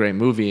going to be a great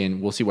movie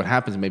and we'll see what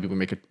happens. Maybe we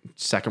make a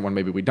second one,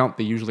 maybe we don't.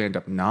 They usually end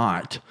up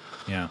not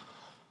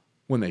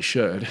when they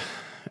should.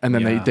 And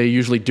then they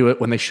usually do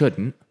it when they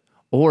shouldn't.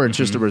 Or it's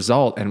just a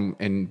result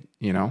and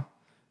you know,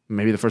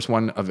 maybe the first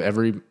one of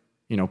every,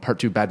 you know, part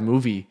 2 bad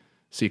movie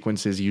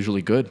sequence is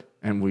usually good.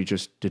 And we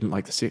just didn't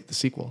like the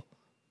sequel.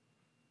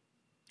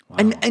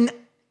 Wow.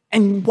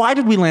 And why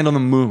did we land on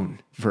the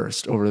moon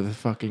first over the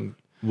fucking...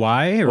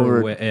 Why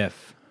or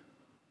if?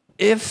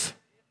 If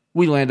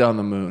we land on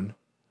the moon,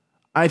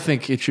 I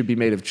think it should be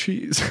made of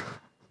cheese.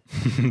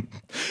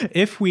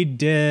 If we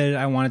did,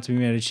 I want it to be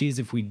made of cheese.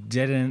 If we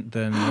didn't,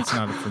 then that's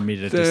not for me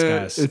to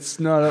discuss. It's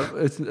not.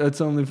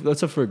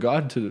 That's for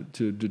God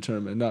to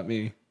determine, not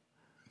me.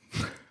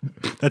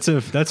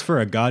 That's for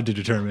a god to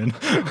determine.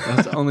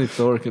 That's only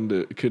Thor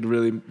could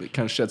really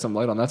kind of shed some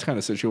light on that kind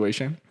of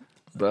situation.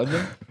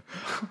 Brother.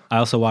 I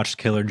also watched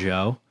Killer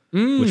Joe,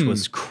 which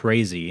was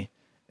crazy.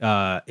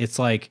 It's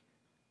like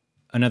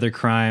another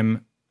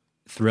crime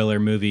thriller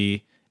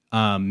movie.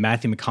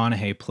 Matthew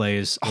McConaughey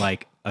plays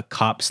like a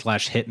cop /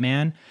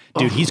 hitman.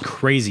 Dude, he's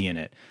crazy in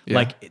it. Yeah.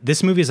 Like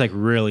this movie is like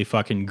really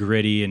fucking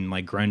gritty and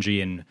like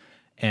grungy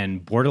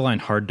and borderline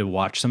hard to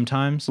watch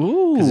sometimes.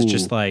 Because it's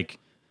just like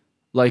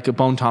a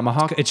Bone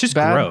Tomahawk. It's just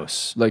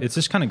gross. Like it's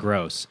just kind of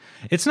gross.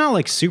 It's not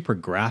like super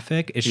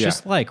graphic. It's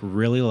just like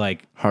really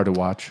like hard to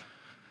watch.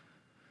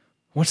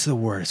 What's the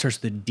word? It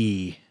starts with a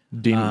D.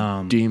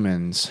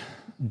 Demons.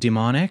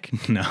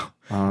 Demonic? No.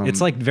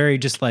 It's like very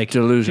just like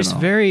delusional. Just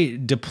very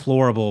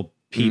deplorable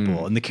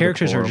people. And the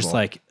characters are just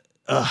like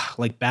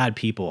bad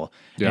people.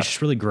 Yeah. It's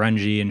just really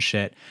grungy and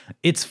shit.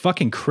 It's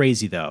fucking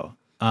crazy though.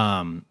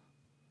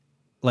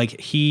 Like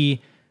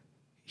he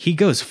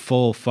goes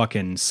full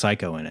fucking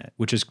psycho in it,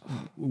 which is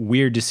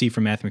weird to see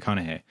from Matthew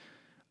McConaughey.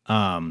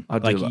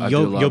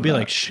 You'll be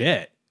like,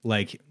 shit.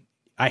 Like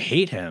I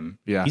hate him.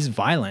 Yeah. He's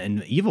violent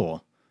and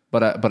evil.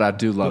 But I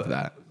do love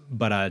that.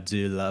 But I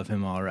do love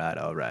him. All right.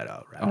 All right.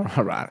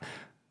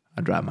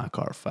 I drive my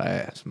car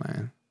fast,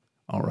 man.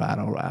 All right.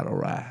 You know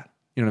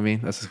what I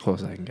mean? That's as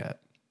close as I can get.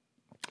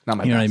 Not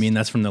my You know best. what I mean?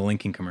 That's from the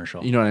Lincoln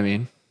commercial. You know what I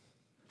mean?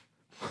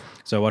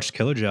 So I watched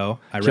Killer Joe.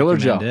 I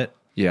recommend it.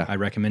 Yeah. I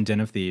recommend Den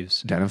of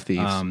Thieves. Den of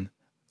Thieves.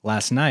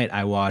 Last night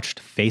I watched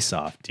Face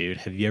Off, dude.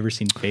 Have you ever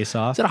seen Face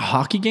Off? Is that a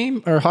hockey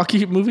game or a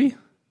hockey movie?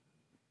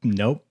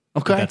 Nope.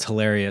 Okay. But that's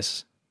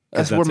hilarious.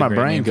 That's where my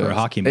brain goes. For a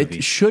hockey movie.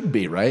 It should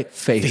be, right?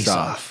 Face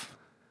off.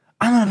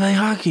 I'm going to play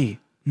hockey.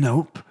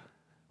 Nope.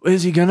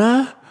 Is he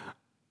gonna?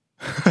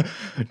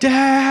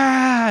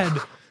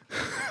 Dad!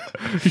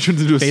 He turned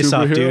into a Face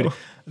Off, superhero. dude.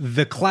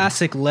 The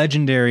classic,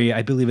 legendary,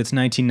 I believe it's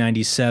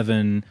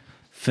 1997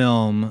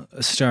 film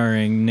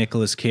starring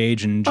Nicolas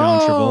Cage and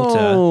John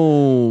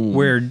Travolta,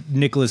 where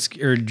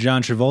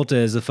John Travolta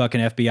is a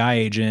fucking FBI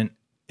agent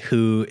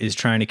who is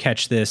trying to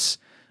catch this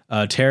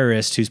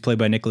terrorist who's played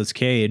by Nicolas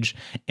Cage,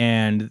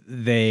 and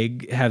they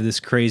have this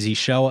crazy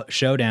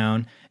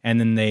showdown, and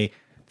then they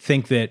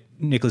think that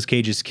Nicolas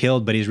Cage is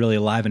killed, but he's really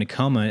alive in a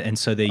coma, and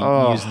so they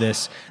use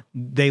this.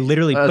 They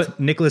literally put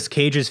Nicolas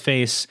Cage's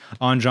face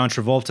on John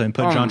Travolta and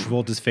put John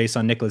Travolta's face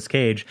on Nicolas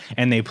Cage,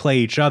 and they play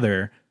each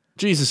other.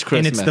 Jesus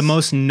Christmas. And it's the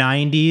most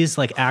 90s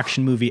like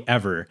action movie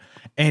ever.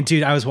 And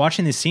dude, I was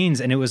watching these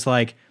scenes, and it was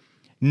like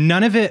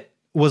none of it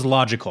was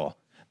logical.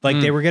 Like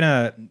they were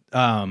gonna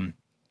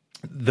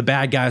the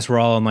bad guys were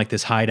all in like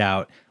this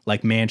hideout,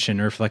 like mansion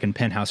or fucking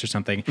penthouse or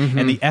something.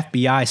 And the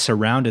FBI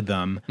surrounded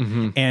them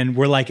and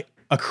were like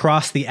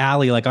across the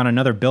alley, like on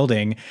another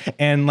building.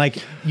 And like,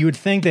 you would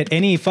think that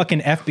any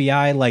fucking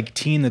FBI like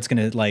team that's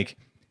going to like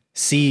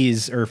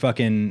seize or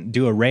fucking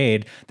do a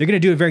raid, they're going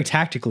to do it very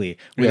tactically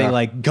where they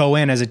like go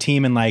in as a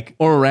team and like,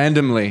 or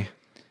randomly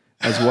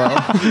as well.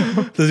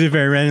 They'll do it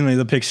very randomly.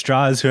 They'll pick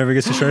straws. Whoever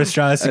gets the shortest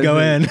straws to go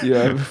in.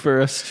 Yeah.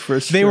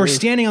 First. They were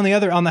standing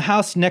on the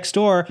house next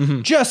door,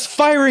 just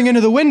firing into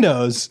the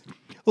windows.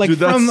 Like, dude,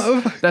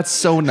 that's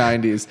so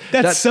 90s.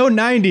 That's so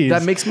 90s.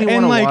 That makes me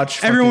want to like,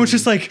 watch. Everyone was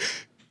just like,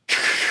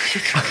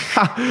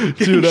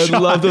 dude, I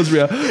love those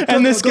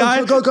and this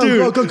guy,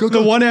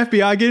 the one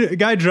FBI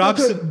guy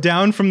drops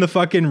down from the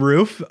fucking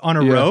roof on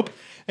a rope,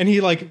 and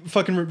he like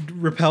fucking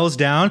rappels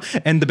down,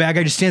 and the bad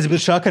guy just stands up with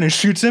a shotgun and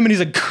shoots him, and he's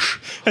like,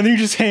 and then you're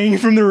just hanging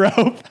from the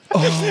rope.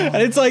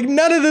 And it's like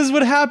none of this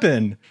would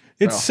happen.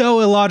 It's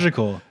so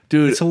illogical,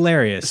 dude. It's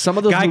hilarious. Some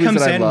of those guy movies comes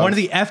that I in, love. one of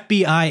the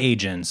FBI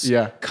agents,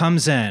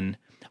 comes in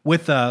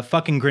with a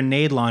fucking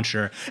grenade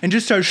launcher and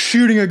just starts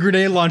shooting a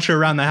grenade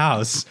launcher around the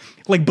house,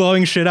 like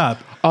blowing shit up.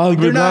 I'll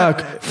be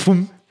back.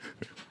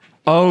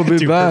 I'll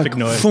be back. Perfect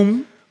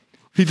noise.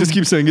 He just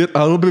keeps saying it.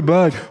 I'll be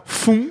back.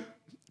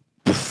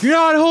 You're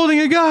not holding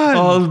a gun.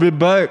 I'll be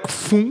back.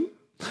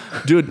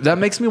 Dude, that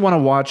makes me want to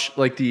watch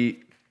like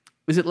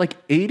is it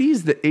like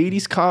 80s? The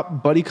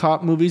 80s buddy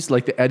cop movies,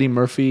 like the Eddie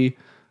Murphy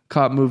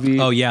cop movie.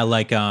 Oh yeah,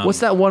 like what's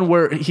that one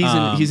where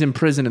he's in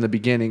prison in the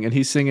beginning and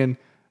he's singing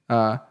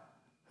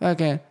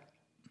okay.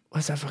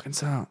 What's that fucking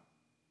sound?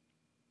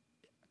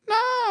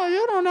 No,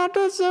 you don't have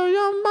to sell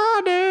your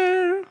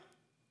body.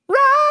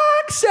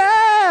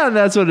 Roxanne.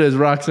 That's what it is.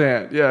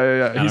 Roxanne.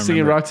 Yeah. He's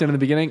singing remember. Roxanne in the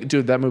beginning.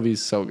 Dude, that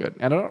movie's so good.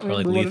 And I don't Or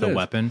like remember what it Lethal is.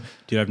 Weapon.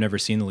 Dude, I've never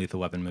seen the Lethal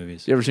Weapon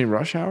movies. You ever seen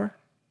Rush Hour?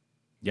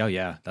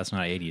 Yeah. That's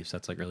not 80s.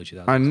 That's like early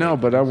 2000s. I know,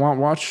 but I want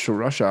watch to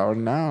Rush Hour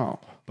now.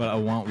 But I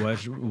want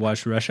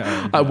watch Rush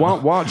Hour. I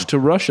want watch to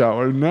Rush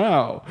Hour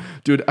now.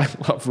 Dude, I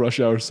love Rush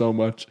Hour so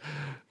much.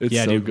 It's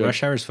Yeah, so dude, good.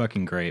 Rush Hour is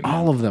fucking great, man.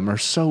 All of them are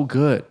so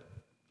good.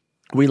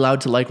 We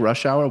allowed to like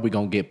Rush Hour? We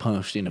gonna get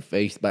punched in the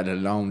face by the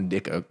long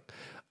dick of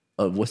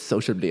what's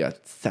socially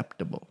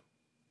acceptable.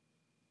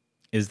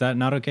 Is that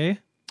not okay?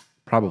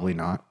 Probably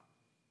not.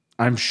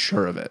 I'm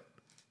sure of it.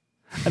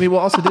 I mean, well,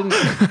 also didn't.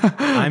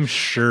 I'm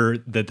sure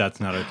that that's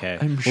not okay.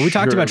 I'm we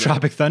talked sure about of it.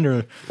 Tropic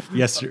Thunder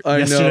yesterday.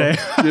 know.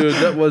 Dude,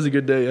 that was a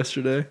good day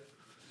yesterday.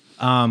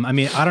 I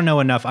mean, I don't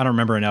know enough. I don't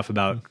remember enough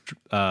about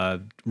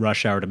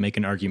Rush Hour to make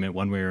an argument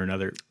one way or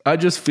another. I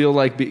just feel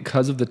like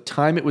because of the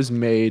time it was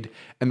made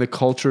and the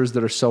cultures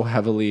that are so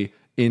heavily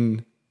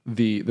in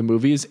the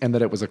movies, and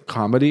that it was a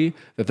comedy,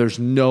 that there's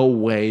no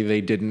way they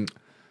didn't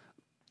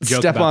Joke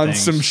step about on things.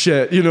 some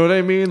shit. You know what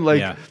I mean? Like,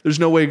 Yeah. there's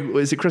no way.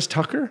 Is it Chris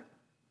Tucker?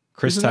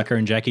 Chris Tucker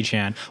and Jackie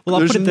Chan. Well, I'll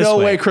There's put it this no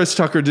way. way Chris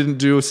Tucker didn't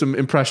do some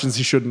impressions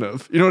he shouldn't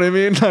have. You know what I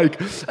mean?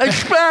 Like,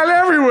 expand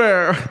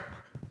everywhere.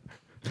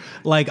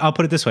 Like, I'll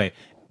put it this way.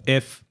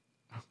 If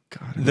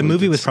God, the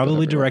movie was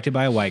probably directed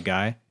by a white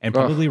guy and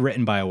probably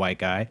written by a white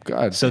guy.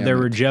 God so damn there it.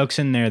 were jokes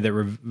in there that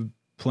were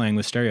playing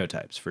with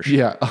stereotypes for sure.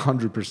 Yeah,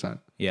 100%.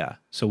 Yeah.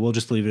 So we'll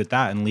just leave it at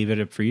that and leave it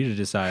up for you to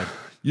decide.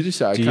 You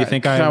decide. Do you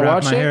think I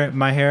wrap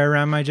my hair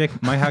around my dick in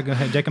my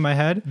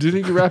head? Do you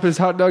think you wrap his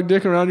hot dog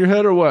dick around your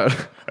head or what?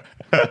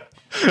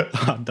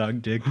 Hot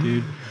dog dick,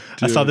 dude.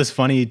 I saw this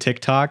funny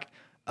TikTok.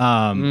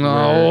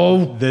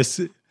 No. where This.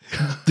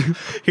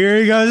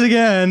 Here he goes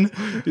again.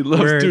 He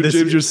loves, Where dude, this-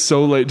 James, you're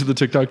so late to the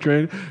TikTok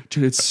train.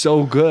 Dude, it's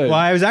so good. Well,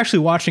 I was actually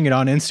watching it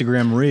on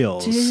Instagram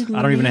Reels.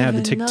 I don't even have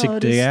the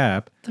TikTok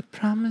app. The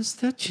promise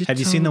that you Have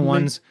you seen the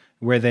ones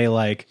where they're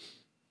like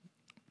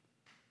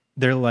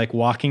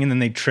walking and then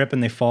they trip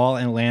and they fall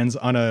and it lands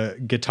on a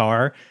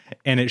guitar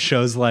and it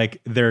shows like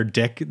their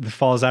dick that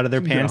falls out of their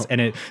pants and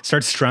it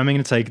starts strumming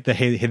and it's like the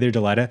Hey There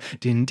Delilah.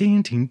 Ding,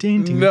 ding, ding,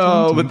 ding, ding,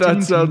 No, ding, but ding, that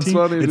ding, sounds ding.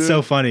 funny, It's dude.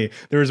 so funny.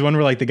 There was one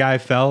where like the guy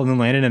fell and then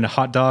landed and a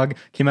hot dog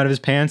came out of his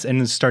pants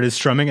and started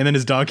strumming and then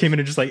his dog came in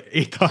and just like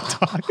ate the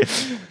hot dog.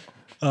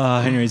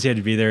 Anyways, he had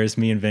to be there. It's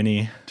me and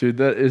Vinny. Dude,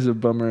 that is a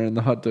bummer, and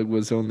the hot dog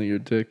was only your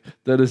dick.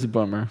 That is a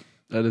bummer.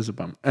 That is a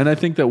bummer. And I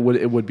think that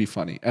it would be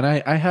funny. And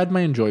I had my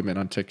enjoyment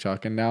on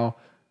TikTok, and now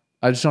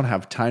I just don't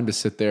have time to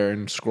sit there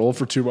and scroll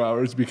for 2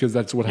 hours because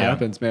that's what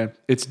happens, man.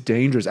 It's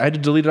dangerous. I had to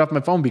delete it off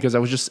my phone because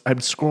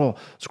I'd scroll.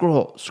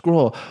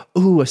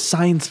 Ooh, a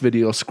science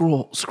video.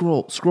 Scroll.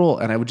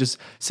 And I would just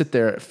sit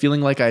there feeling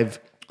like I've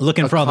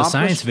Looking for all the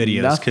science accomplished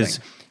videos because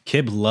nothing.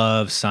 Kib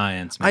loves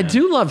science, man. I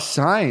do love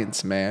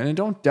science, man, and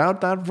don't doubt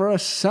that for a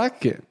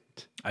second.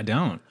 I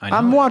don't. I know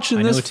I'm it. watching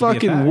I know this it to be a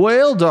fucking fact.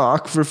 whale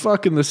doc for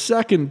fucking the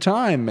second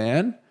time,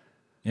 man.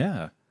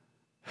 Yeah.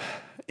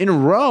 In a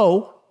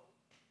row.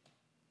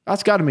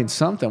 That's got to mean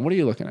something. What are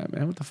you looking at,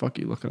 man? What the fuck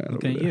are you looking at?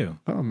 Looking over at there? you.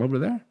 Oh, I'm over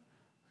there.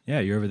 Yeah,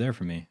 you're over there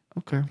for me.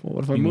 Okay. Well,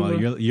 what if I Meanwhile,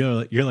 move?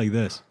 you're like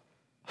this.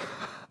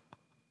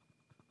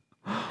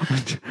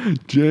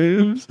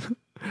 James,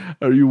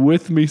 are you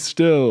with me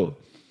still?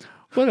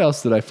 What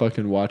else did I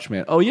fucking watch,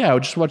 man? Oh yeah, I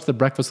just watched The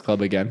Breakfast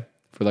Club again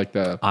for like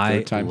the I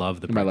third time love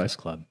The in my life. Breakfast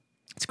Club.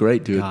 It's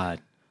great, dude.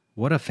 God,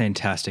 what a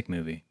fantastic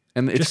movie.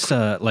 And it's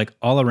Just like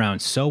all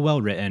around, so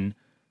well written,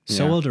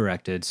 so well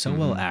directed, so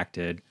well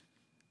acted,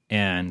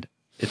 and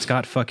it's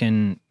got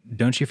fucking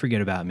 "Don't You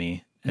Forget About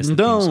Me" as the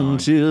theme don't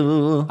song.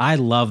 you I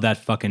love that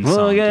fucking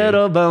song. forget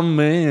Dude. about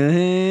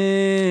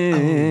me.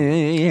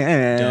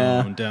 Yeah.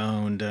 Don't.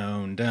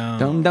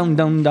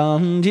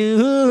 Don't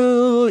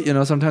you. You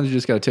know, sometimes you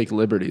just got to take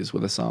liberties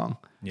with a song.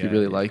 if you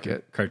really like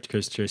it.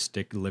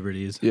 Characteristic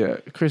liberties. Yeah,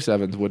 Chris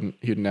Evans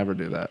he'd never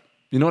do that.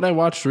 You know what I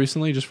watched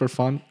recently just for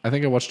fun? I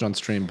think I watched it on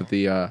stream, but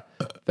the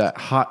that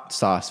hot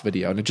sauce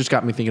video, and it just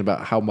got me thinking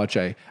about how much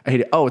I hate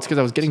it. Oh, it's because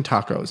I was getting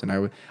tacos,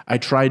 and I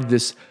tried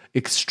this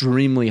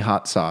extremely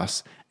hot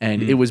sauce,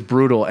 and it was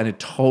brutal, and it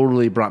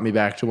totally brought me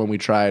back to when we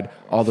tried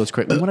all those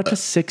we went up to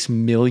 6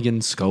 million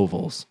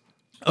Scovilles.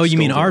 Oh, you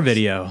mean our Scovilles.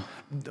 video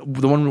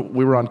The one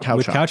we were on Couch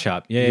with Hop. Couch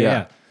Hop?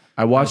 Yeah.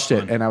 I watched it,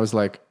 fun. and I was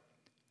like,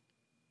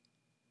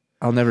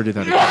 I'll never do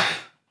that again.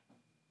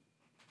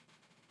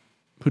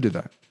 Who did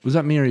that? Was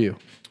that me or you?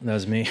 That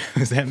was me.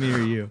 Was that me or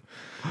you?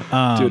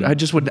 Dude,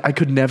 I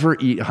could never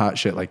eat hot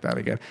shit like that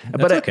again.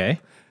 That's okay.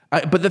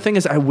 But the thing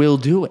is, I will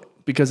do it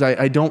because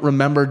I don't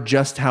remember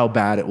just how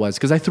bad it was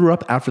because I threw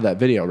up after that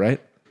video,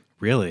 right?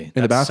 Really?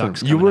 In the bathroom.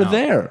 You were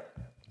there.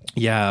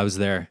 Yeah, I was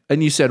there.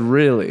 And you said,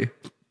 really?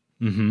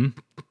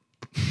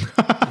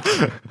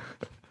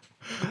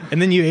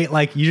 And then you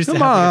ate you just Come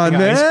had on,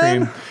 ice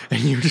man. cream, and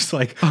you were just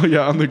like, Oh,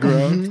 yeah, on the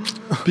ground.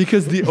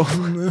 because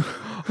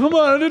come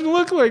on, it didn't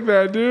look like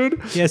that, dude.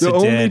 Yes, the it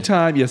only did.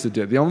 time, yes, it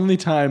did. The only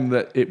time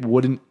that it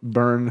wouldn't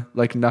burn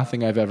like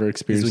nothing I've ever is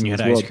experienced when you in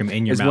had this ice world cream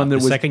in your is mouth. when there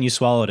The was second you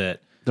swallowed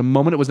it, the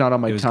moment it was not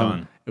on my was tongue.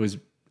 gone. It was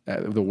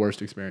The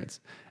worst experience.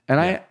 And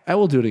I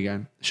will do it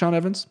again. Sean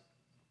Evans,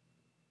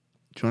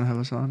 do you want to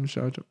have us on?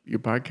 Shout out to your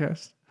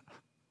podcast?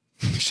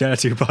 Shout out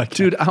to your podcast.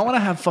 Dude, I want to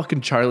have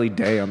fucking Charlie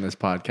Day on this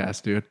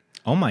podcast, dude.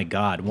 Oh my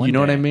God. You know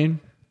what I mean?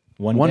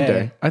 One One day.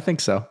 day. I think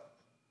so.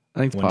 I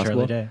think it's One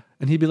possible. Charlie Day.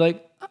 And he'd be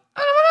like, I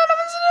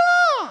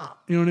don't know.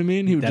 You know what I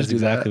mean? He would That's just do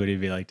exactly that. what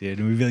he'd be like, dude.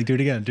 And we'd be like, do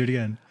it again, do it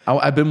again.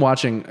 I've been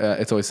watching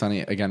It's Always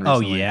Sunny again Oh,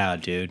 recently. yeah,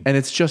 dude. And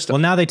it's just, Well,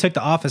 now they took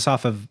The Office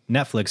off of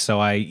Netflix, so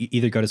I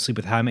either go to sleep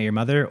with How I Met Your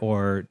Mother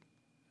or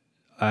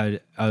I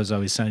Was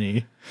Always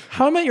Sunny.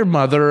 How I Met Your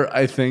Mother,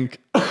 I think,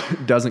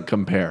 doesn't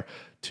compare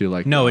to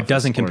like. No, The it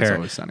doesn't Office or It's compare.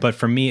 Always Sunny. But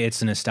for me,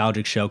 it's a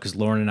nostalgic show because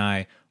Lauren and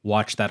I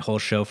watched that whole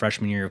show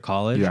freshman year of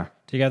college Yeah.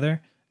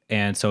 together.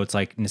 And so it's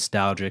like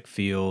nostalgic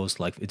feels,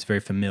 like it's very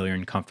familiar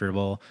and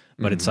comfortable,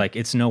 but it's like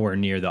it's nowhere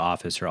near The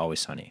Office or Always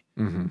Sunny.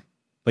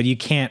 But you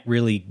can't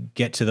really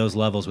get to those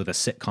levels with a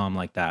sitcom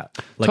like that.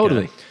 Like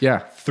Totally.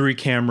 Yeah.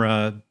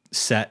 3-camera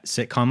set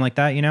sitcom like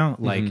that, you know?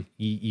 Like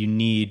you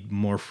need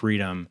more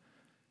freedom.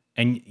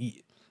 And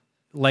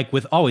like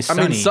with Always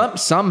Sunny I mean,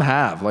 some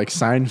have, like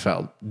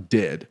Seinfeld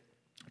did.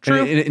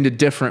 True. In a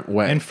different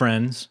way. and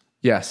Friends.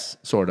 Yes,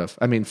 sort of.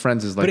 I mean,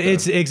 Friends is like But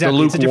it's exactly-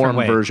 the it's a different lukewarm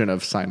way. version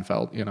of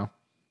Seinfeld, you know?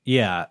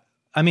 Yeah.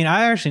 I mean,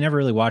 I actually never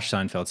really watched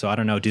Seinfeld, so I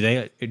don't know. Do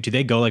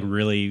they go like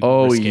really?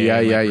 Oh, risque yeah,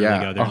 and, like, yeah, really yeah.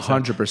 go there and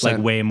stuff? 100%. Like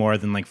way more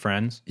than like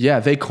Friends. Yeah,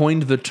 they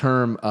coined the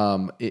term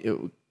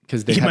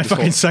because they Eat had my this whole-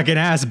 fucking sucking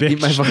ass, bitch.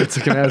 Eat my fucking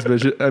second ass,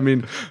 bitch. I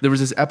mean, there was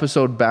this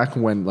episode back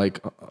when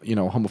like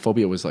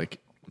homophobia was like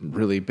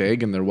really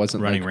big, and there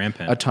wasn't Running like,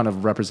 rampant. a ton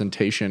of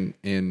representation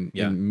in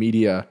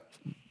media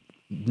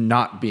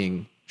not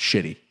being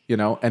shitty, you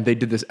know. And they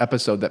did this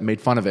episode that made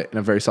fun of it in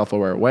a very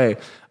self-aware way,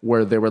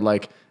 where they were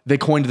like, they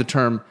coined the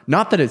term,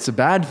 not that it's a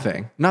bad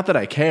thing, not that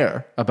I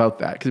care about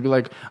that, because it'd be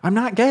like, I'm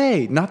not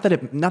gay, not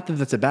that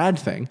that's a bad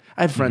thing.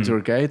 I have friends who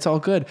are gay, it's all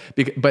good.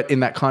 But in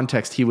that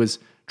context, he was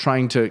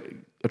trying to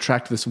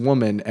attract this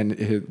woman,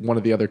 and one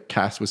of the other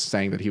cast was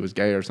saying that he was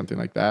gay or something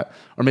like that.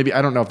 Or maybe,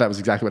 I don't know if that was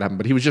exactly what happened,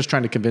 but he was just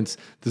trying to convince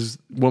this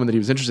woman that he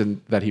was interested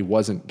in that he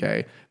wasn't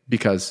gay,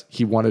 because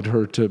he wanted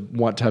her to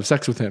want to have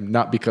sex with him,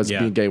 not because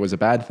being gay was a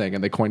bad thing.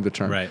 And they coined the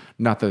term, Right.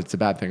 not that it's a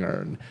bad thing,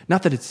 or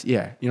not that it's, you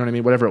know what I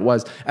mean? Whatever it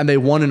was. And they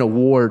won an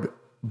award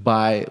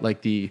by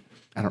like I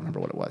don't remember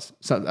what it was.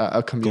 So,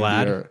 a community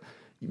Glad? or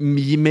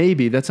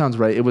maybe that sounds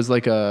right. It was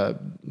like a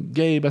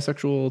gay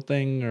bisexual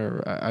thing,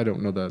 or I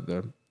don't know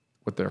the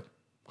what they're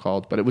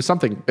called, but it was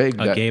something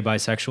big. A gay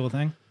bisexual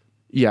thing.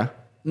 Yeah.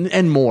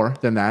 And more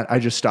than that. I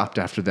just stopped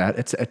after that.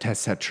 It's et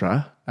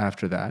cetera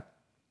after that.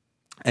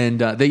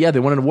 And they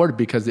won an award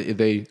because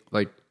they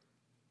like,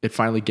 it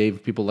finally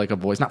gave people like a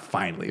voice. Not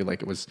finally,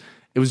 like it was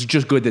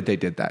just good that they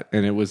did that.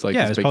 And it was like,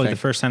 Yeah, this it was big probably thing. the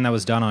first time that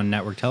was done on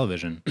network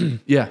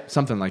television. Yeah,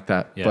 something like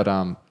that. Yeah.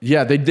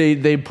 But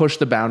they pushed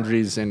the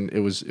boundaries, and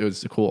it was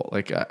cool.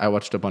 Like I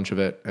watched a bunch of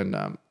it, and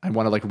I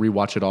want to like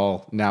rewatch it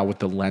all now with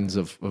the lens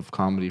of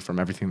comedy from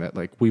everything that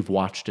like we've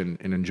watched and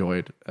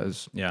enjoyed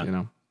as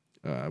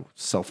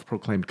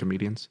self-proclaimed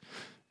comedians.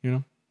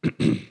 You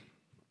know,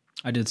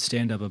 I did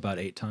stand up about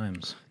 8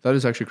 times. that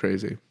is actually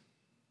crazy.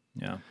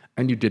 Yeah.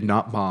 And you did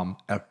not bomb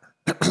ever,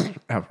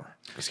 ever.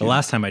 The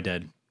last time I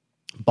did.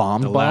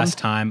 Bombed. Last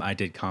time I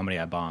did comedy,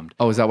 I bombed.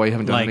 Oh, is that why you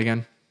haven't done Like, it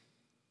again?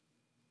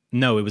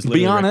 No, it was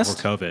literally right honest.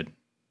 before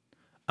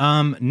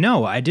COVID.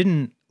 No, I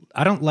didn't.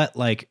 I don't let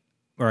like,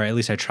 or at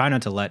least I try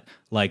not to let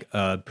like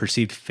a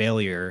perceived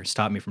failure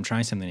stop me from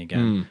trying something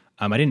again.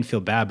 I didn't feel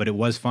bad, but it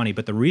was funny.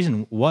 But the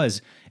reason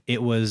was,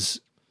 it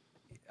was,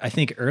 I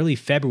think, early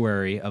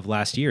February of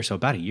last year, so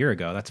about a year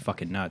ago. That's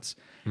fucking nuts.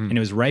 And it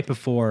was right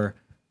before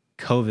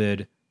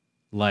COVID,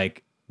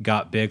 like,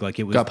 got big. Like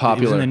it was Got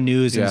popular. It was in the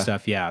news and Yeah.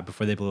 stuff. Yeah,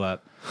 before they blew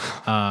up.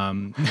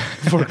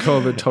 Before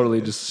COVID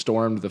totally just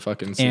stormed the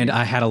fucking scene. And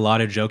I had a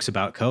lot of jokes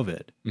about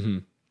COVID.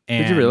 And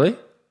Did you really?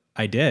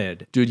 I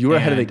did. Dude, you were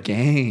ahead of the And-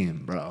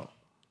 game, bro.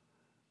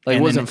 Like, it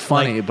and wasn't then,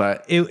 funny, like,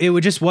 but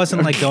it just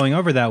wasn't like going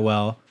over that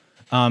well.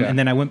 And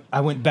then I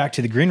went back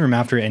to the green room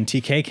after, and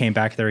TK came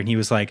back there, and he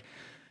was like,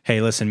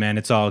 "Hey, listen, man,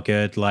 it's all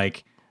good."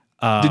 Like,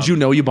 did you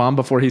know you bombed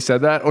before he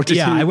said that? Or did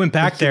yeah, you, I went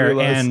back did you there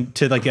realize- and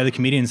to like the other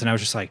comedians, and I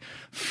was just like,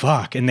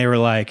 "Fuck," and they were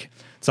like,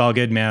 "It's all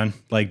good, man.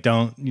 Like,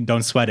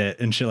 don't sweat it,"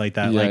 and shit like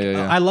that. Yeah, Like,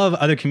 yeah. I love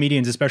other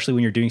comedians, especially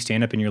when you're doing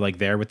stand up and you're like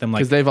there with them,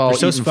 like 'Cause they've all they're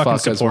so eaten fucking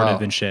fuck as supportive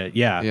well. and shit.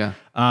 Yeah,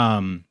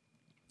 Yeah.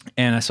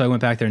 And so I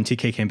went back there, and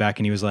TK came back,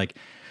 and he was like,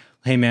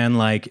 "Hey man,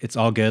 like it's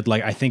all good.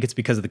 Like I think it's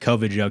because of the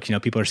COVID jokes. You know,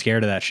 people are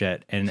scared of that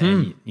shit,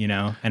 and you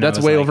know, and I That's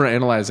was way like, over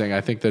analyzing.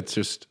 I think that's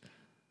just,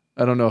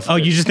 I don't know if. Oh,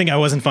 you just think I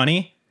wasn't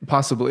funny?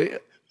 possibly.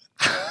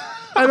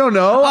 I don't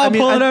know. I'll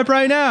pull it I, up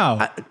right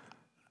now.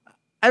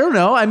 I don't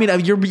know. I mean,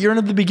 you're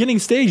in the beginning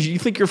stage. You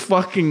think you're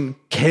fucking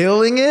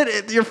killing it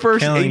at your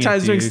first Killing 8 it,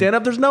 times doing dude. stand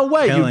up? There's no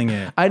way. Killing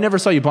it. I never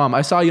saw you bomb.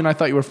 I saw you and I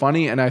thought you were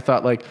funny, and I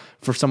thought like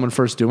for someone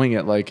first doing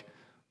it, like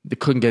it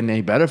couldn't get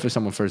any better for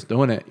someone first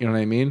doing it. You know what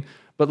I mean?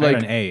 But I like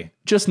got an A.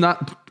 just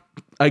not.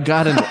 I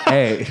got an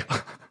A.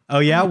 Oh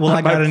yeah, well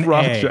I got my an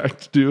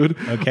project, dude.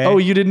 Okay. Oh,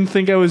 you didn't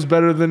think I was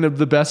better than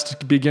the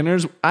best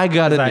beginners? I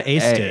got it. I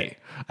aced it.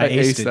 I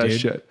aced it, that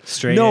dude. shit.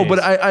 Straight No, A's. but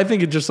I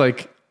think it just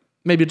like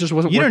maybe it just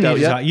wasn't A. You worked don't out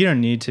need yet. to. You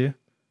don't need to.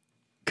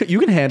 You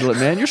can handle it,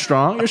 man. You're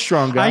strong. You're a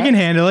strong guy. I can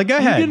handle it. Go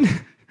ahead.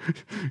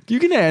 You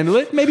can handle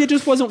it. Maybe it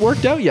just wasn't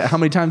worked out yet. How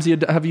many times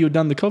have you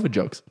done the COVID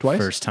jokes? Twice.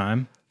 First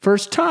time.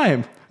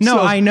 No,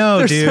 So I know,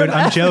 there's dude. an I'm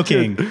actor.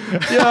 joking.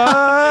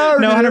 Yeah,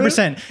 No, dude.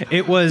 100%.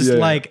 It was Yeah.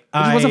 like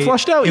It wasn't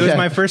flushed out It was yet.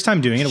 my first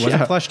time doing it. It wasn't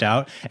Yeah. flushed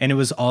out, and it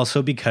was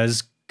also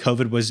because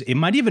COVID was. It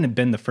might even have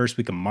been the first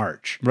week of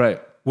March, Right.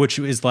 which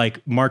is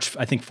like March.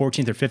 I think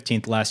 14th or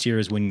 15th last year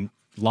is when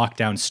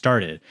lockdown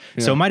started.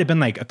 So it might have been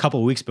like a couple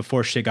of weeks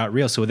before shit got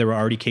real. So there were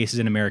already cases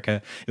in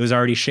America. It was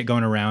already shit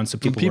going around. So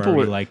people were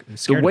already like the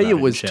scared way about it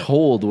and was shit.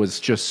 told was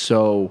just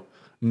so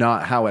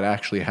not how it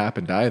actually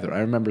happened either. I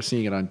remember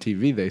seeing it on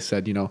TV. They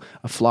said,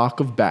 a flock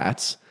of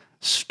bats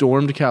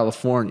stormed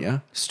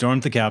California.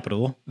 Stormed the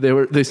Capitol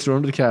They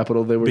stormed the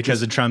Capitol. They were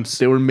because of Trump's.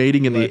 they were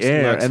mating in the Lex-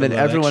 air, Lex and then for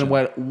everyone election.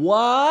 went,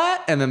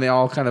 "What?" And then they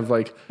all kind of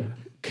like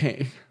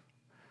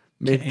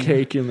made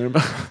cake in their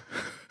mouth.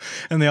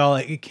 And they all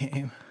like it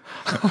came.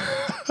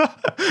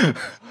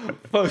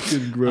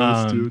 Fucking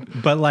gross,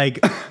 dude. But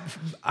like,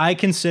 I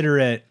consider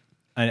it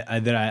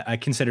I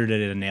considered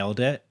it. I nailed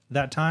it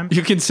that time.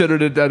 You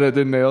considered it that it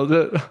nailed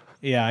it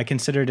Yeah, I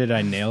considered it.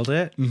 I nailed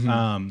it.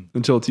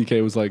 until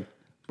TK was like,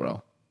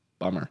 "Bro,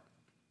 bummer."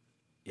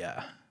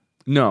 Yeah.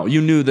 No,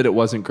 you knew that it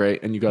wasn't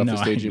great, and you got off No, the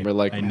stage and you were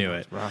like, I knew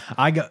it.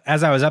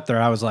 As I was up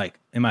there, I was like,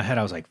 in my head,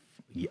 I was like,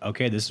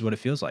 okay, this is what it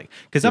feels like.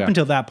 Because up Yeah.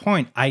 until that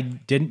point, I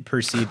didn't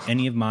perceive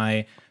any of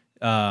my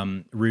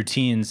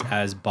routines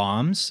as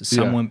bombs.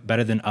 Some Yeah. went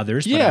better than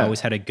others, but I Yeah.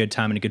 always had a good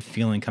time and a good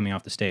feeling coming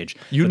off the stage.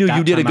 You But knew that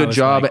you did a time I good was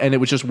job, like- and it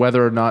was just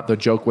whether or not the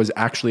joke was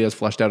actually as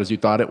fleshed out as you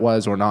thought it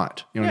was or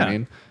not. You know what I Yeah.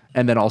 mean?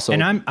 And then also,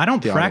 and I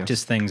don't the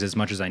practice things as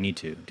much as I need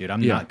to, dude.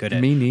 I'm Yeah, not good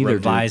at me neither, dude.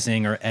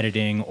 revising or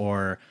editing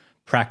or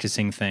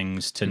practicing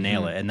things to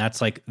nail Mm-hmm. it. And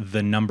that's like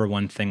the number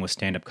one thing with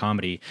stand-up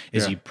comedy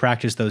is Yeah. you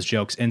practice those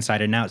jokes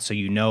inside and out so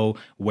you know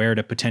where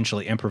to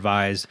potentially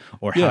improvise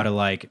or Yeah. how to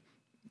like,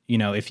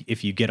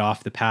 if you get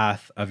off the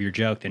path of your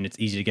joke, then it's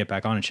easy to get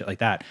back on and shit like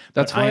that.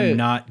 That's but I why am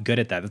not good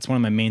at that. That's one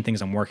of my main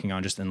things I'm working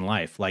on just in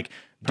life. Like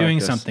doing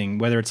Practice. something,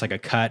 whether it's like a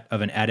cut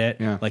of an edit,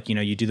 Yeah. like,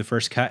 you do the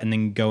first cut and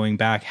then going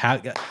back,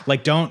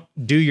 like don't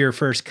do your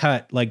first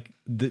cut like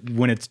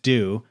when it's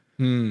due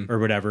Hmm. or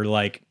whatever.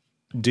 Like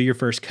do your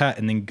first cut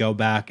and then go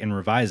back and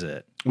revise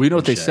it. we know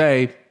what they shit.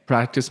 say: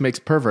 practice makes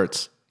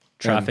perverts.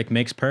 Traffic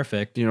makes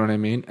perfect. You know what I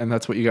mean? And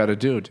that's what you got to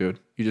do, dude.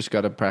 You just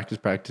got to practice,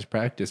 practice,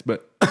 practice.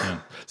 But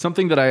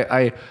something that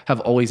I have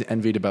always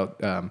envied about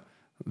the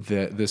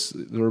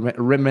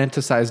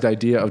romanticized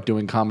idea of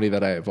doing comedy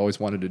that I've always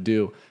wanted to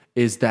do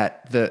is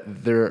that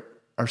there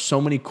are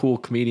so many cool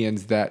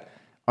comedians that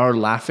are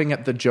laughing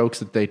at the jokes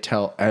that they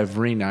tell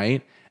every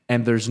night,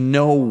 and there's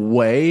no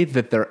way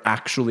that they're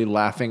actually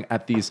laughing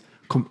at these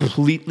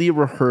completely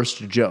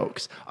rehearsed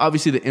jokes.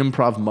 Obviously, the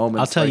improv moments.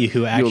 I'll tell you who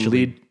you'll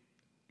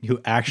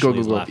actually Go,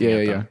 is go. laughing Yeah, at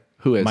yeah, them. yeah.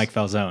 Who is? Mike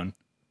Falzone.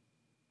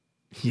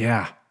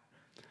 Yeah.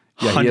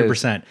 Yeah, he 100%.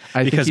 is. I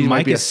think Because he might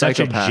Mike be a is such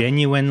a psychopath.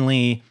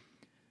 genuinely,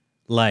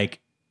 like,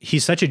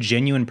 he's such a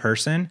genuine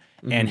person,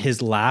 Mm-hmm. and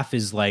his laugh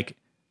is like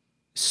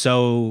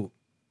so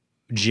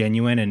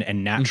genuine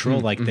and natural.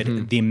 Mm-hmm, Like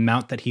that, the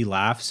amount that he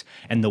laughs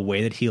and the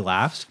way that he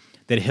laughs,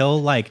 that he'll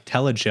like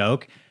tell a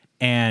joke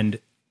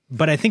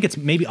but I think it's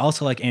maybe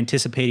also like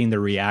anticipating the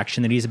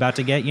reaction that he's about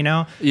to get,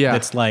 Yeah.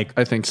 That's like,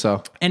 I think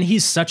so. and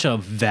he's such a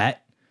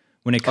vet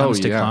when it comes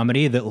to yeah.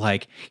 comedy that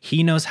like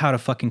he knows how to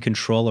fucking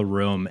control a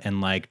room and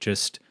like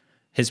just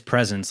his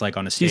presence like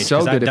on a stage. so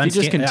 'Cause good. If he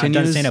just I've done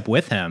continues- stand up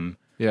with him,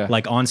 Yeah.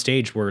 like on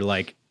stage where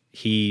like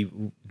he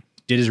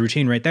did his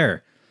routine right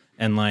there,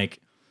 and like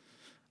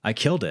I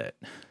killed it.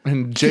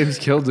 And James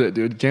killed it,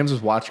 dude. James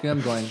was watching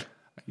him going,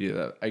 I could do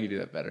that. I could do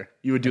that better.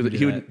 You would do that.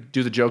 He would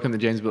do the joke and then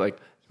James would be like,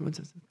 what's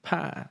this?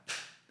 Pie.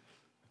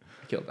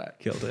 I killed that.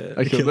 Killed it.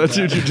 I killed that.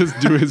 Dude, you just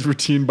do his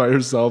routine by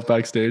yourself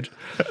backstage.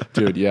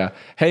 Dude, yeah.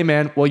 Hey,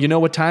 man. Well, you know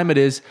what time it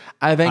is?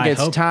 I think I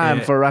it's hope time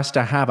it- for us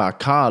to have a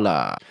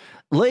caller.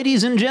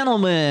 Ladies and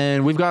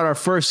gentlemen, we've got our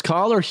first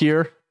caller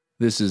here.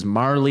 This is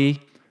Marley.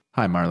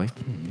 Hi, Marley.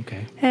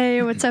 Okay.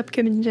 Hey, what's up,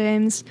 Kim and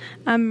James?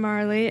 I'm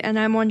Marley, and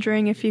I'm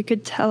wondering if you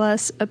could tell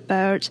us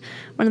about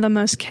one of the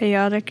most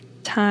chaotic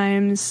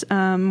times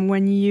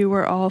when you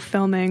were all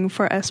filming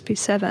for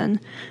SP7.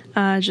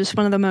 Just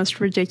one of the most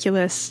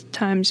ridiculous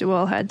times you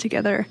all had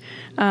together.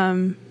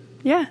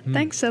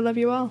 Thanks. I love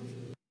you all.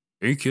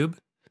 Hey, Cube.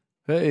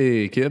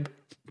 Hey, Kib.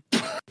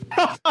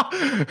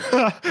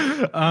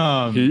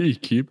 Hey,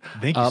 Kib.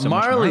 Thank you so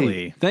much,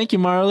 Marley. Thank you,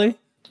 Marley.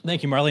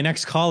 Thank you, Marley.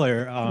 Next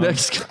caller.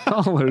 Next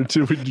caller,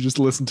 too. We just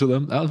listen to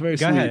them. That was very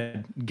Go sweet.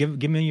 ahead.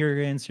 Give me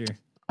your answer.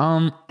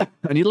 I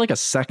need like a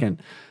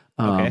second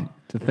Okay.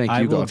 to thank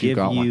I you, though, will if you give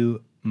got one.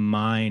 you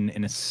mine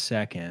in a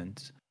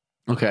second.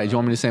 Okay, do you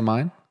want me to say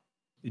mine?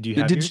 Do you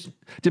have yours?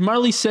 Did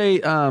Marley say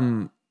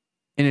in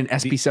an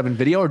SP7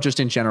 video or just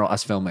in general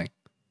us filming?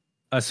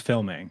 Us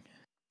filming.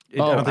 I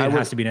Oh, don't think I it would-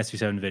 has to be an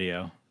SP7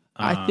 video.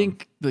 I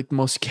think the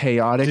most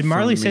chaotic. Did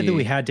Marley for say that me-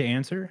 we had to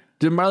answer?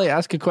 Did Marley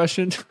ask a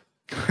question?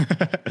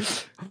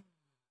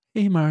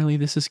 Hey Marley,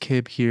 this is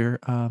Kib here.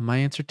 My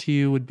answer to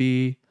you would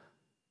be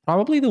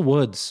probably the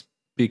woods,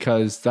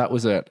 because that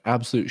was an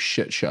absolute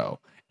shit show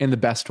in the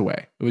best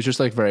way. It was just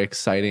like very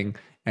exciting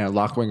and a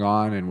lot going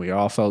on, and we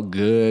all felt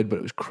good, but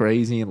it was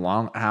crazy and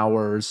long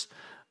hours.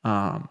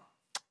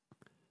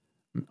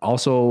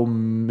 Also,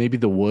 maybe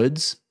the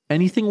woods.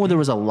 Anything where there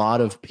was a lot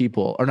of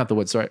people, or not the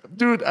woods. Sorry,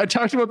 dude. I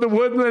talked about the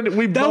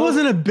woodland. That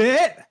wasn't a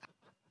bit.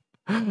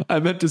 I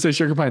meant to say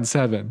Sugar Pine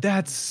 7.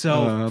 That's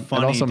so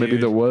funny. And also maybe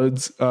dude. the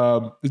woods.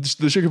 It's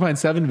the Sugar Pine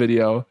 7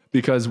 video,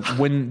 because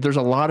when there's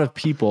a lot of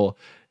people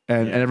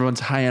and everyone's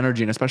high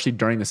energy, and especially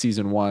during the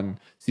season 1,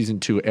 season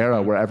 2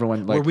 era where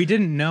everyone like where we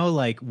didn't know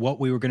like what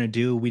we were going to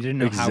do. We didn't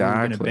know how we were going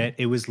to Exactly. bit.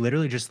 It was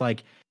literally just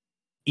like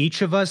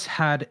each of us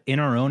had in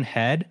our own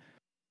head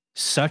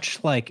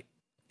such like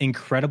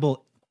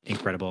incredible.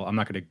 I'm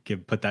not going to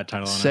put that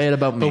title on say us, it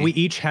about me. but we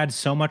each had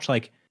so much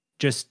like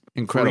just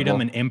Incredible.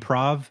 freedom and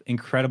improv,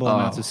 incredible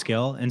amounts of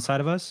skill inside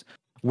of us,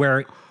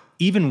 where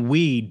even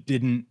we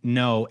didn't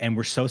know and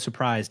were so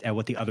surprised at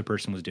what the other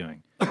person was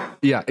doing.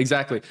 Yeah,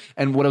 exactly.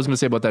 And what I was going to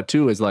say about that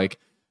too is like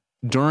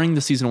during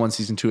the season 1,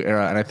 season 2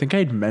 era, and I think I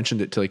had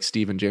mentioned it to like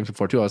Steve and James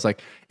before too. I was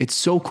like, it's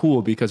so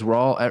cool because we're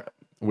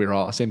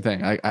all same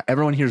thing.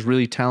 Everyone here is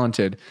really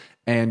talented,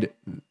 and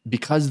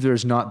because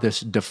there's not this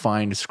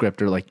defined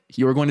script or like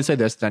you're going to say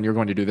this, then you're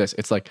going to do this.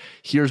 It's like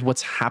here's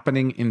what's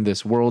happening in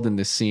this world, in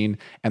this scene,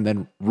 and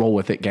then roll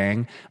with it,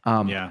 gang.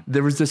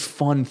 There was this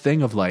fun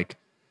thing of like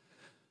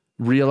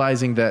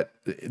realizing that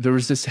there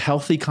was this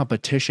healthy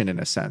competition in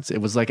a sense. It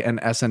was like an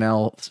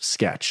SNL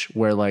sketch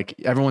where like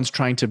everyone's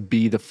trying to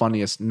be the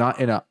funniest, not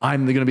in a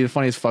I'm going to be the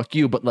funniest, fuck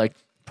you, but like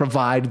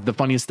provide the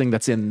funniest thing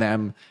that's in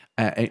them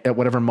at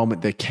whatever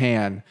moment they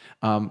can.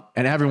 And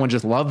everyone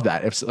just loved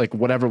that. If like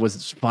whatever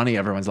was funny,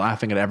 everyone's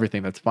laughing at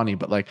everything that's funny.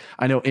 But like,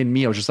 I know in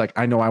me, I was just like,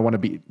 I know I want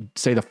to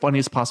say the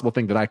funniest possible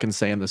thing that I can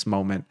say in this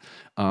moment.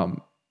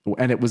 And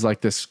it was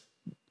like this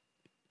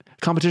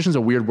competition is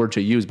a weird word to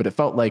use, but it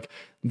felt like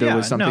there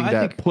was something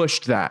that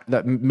pushed that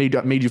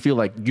made you feel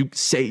like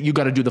you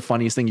got to do the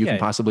funniest thing you can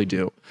possibly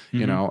do,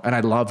 you know? And I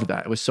loved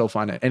that. It was so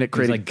fun. And it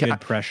created like good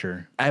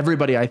pressure.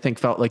 Everybody I think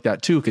felt like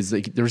that too. Cause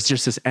like, there was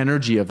just this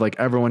energy of like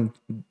everyone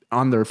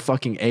on their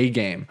fucking A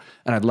game.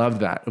 And I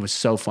loved that. It was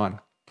so fun.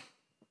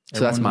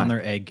 So that's mine. On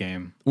their egg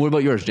game. What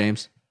about yours,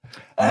 James?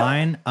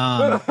 Mine,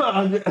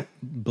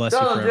 bless you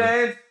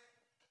forever.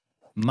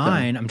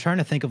 Mine, I'm trying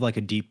to think of like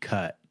a deep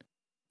cut.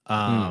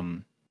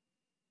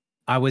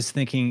 I was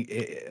thinking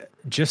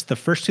just the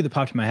first two that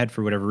popped in my head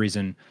for whatever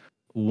reason.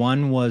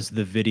 One was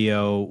the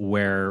video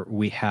where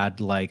we had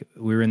like,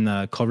 we were in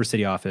the Culver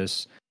City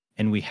office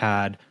and we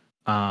had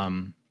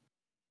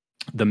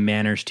the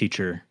manners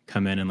teacher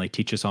come in and like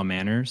teach us all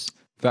manners.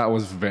 That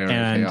was very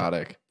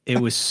chaotic. It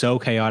was so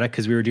chaotic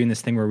because we were doing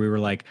this thing where we were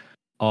like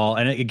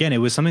and again, it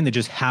was something that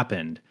just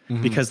happened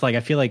because like, I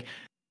feel like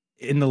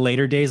in the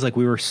later days, like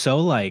we were so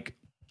like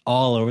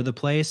all over the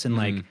place and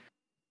like,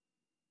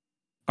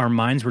 our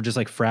minds were just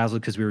like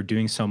frazzled because we were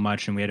doing so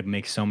much and we had to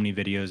make so many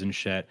videos and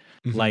shit.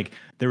 Like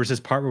there was this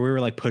part where we were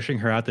like pushing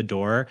her out the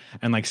door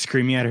and like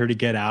screaming at her to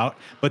get out.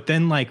 But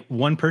then like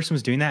one person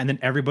was doing that and then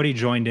everybody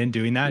joined in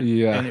doing that.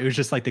 Yeah. And it was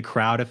just like the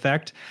crowd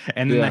effect.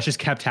 And then that just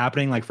kept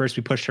happening. Like first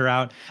we pushed her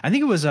out. I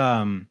think it was,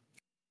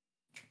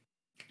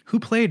 who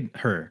played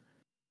her?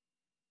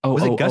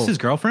 Was it Gus's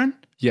girlfriend?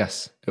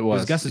 Yes, it It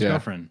was. was Gus's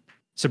girlfriend.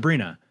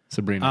 Sabrina.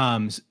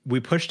 We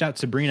pushed out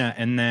Sabrina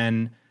and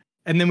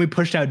then we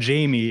pushed out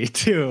Jamie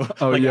too.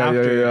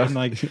 Yeah. And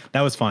like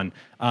that was fun.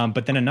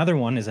 But then another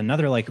one is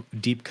another like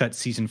deep cut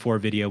season 4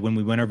 video when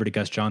we went over to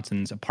Gus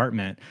Johnson's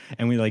apartment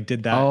and we like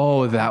did that.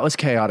 Oh, that was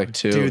chaotic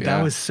too. Dude,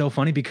 that was so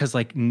funny because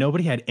like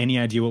nobody had any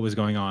idea what was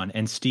going on.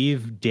 And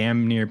Steve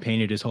damn near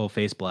painted his whole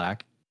face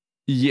black.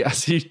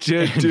 Yes, he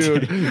did,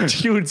 dude.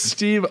 Dude,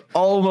 Steve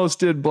almost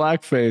did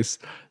blackface.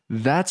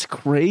 That's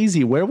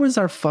crazy. Where was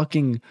our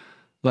fucking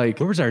like?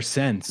 Where was our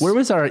sense? Where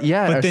was our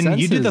But then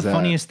you did the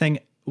funniest thing.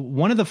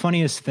 One of the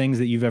funniest things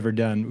that you've ever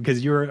done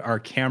because you were our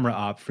camera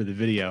op for the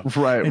video,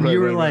 right? And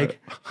you were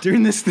like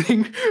doing this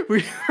thing.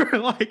 We were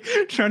like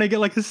trying to get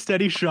like a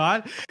steady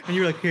shot, and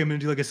you were like, "Hey, I'm gonna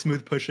do like a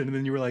smooth push in," and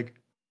then you were like.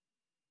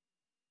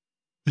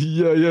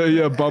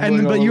 Yeah. Bubbling. And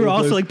then, but you were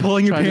also like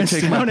pulling your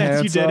pants down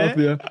as you did off, it.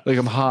 Yeah. Like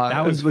I'm hot.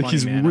 That was like funny,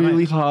 he's man.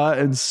 really hot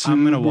and super.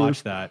 I'm gonna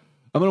watch that.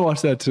 I'm gonna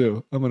watch that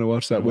too. I'm gonna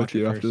watch that with watch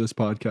you it after first. this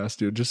podcast,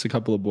 dude. Just a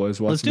couple of boys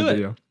Let's watching do the it.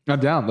 video. I'm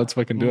down. Let's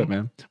fucking do it,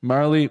 man.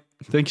 Marley,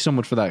 thank you so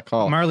much for that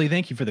call. Marley,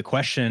 thank you for the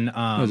question.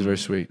 That was very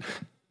sweet.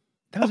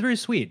 That was very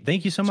sweet.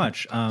 Thank you so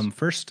much.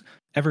 First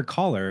ever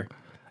caller.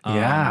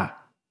 Yeah.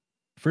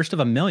 First of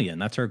 1 million.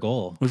 That's our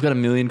goal. We've got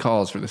 1 million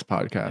calls for this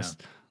podcast.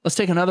 Let's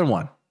take another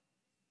one.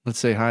 Let's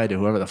say hi to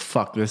whoever the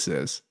fuck this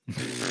is.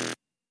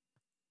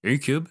 Hey,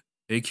 Kib.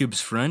 Hey,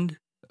 Kib's friend.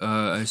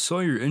 I saw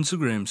your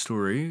Instagram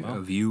story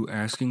of you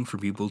asking for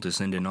people to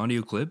send in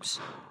audio clips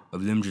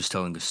of them just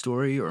telling a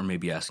story or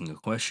maybe asking a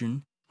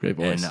question. Great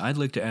voice. And I'd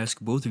like to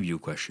ask both of you a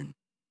question.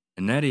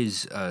 And that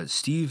is,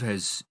 Steve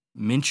has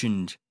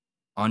mentioned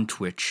on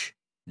Twitch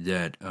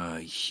that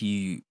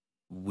he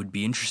would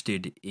be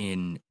interested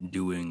in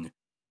doing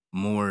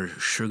more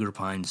Sugar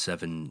Pine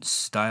 7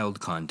 styled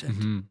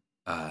content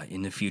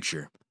in the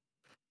future.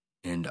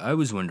 And I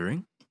was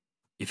wondering,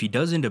 if he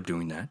does end up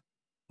doing that,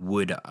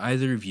 would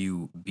either of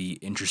you be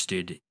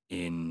interested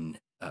in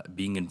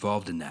being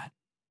involved in that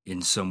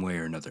in some way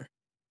or another?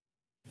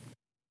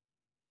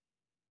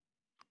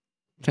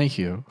 Thank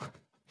you.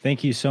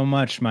 Thank you so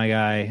much, my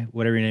guy,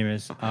 whatever your name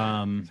is.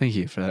 Thank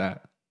you for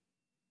that.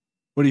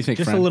 What do you think,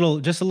 just friend?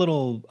 a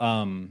little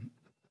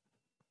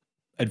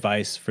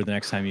advice for the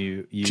next time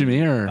you To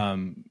me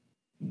or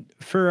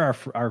for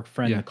our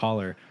friend the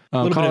caller.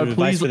 A little caller, bit of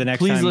advice for the next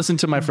please time. listen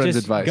to my friend's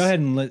Just advice. Go ahead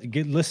and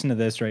listen to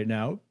this right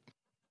now.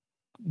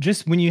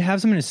 Just when you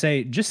have something to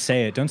say, just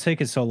say it. Don't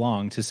take it so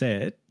long to say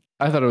it.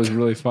 I thought it was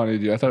really funny,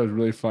 dude. I thought it was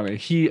really funny.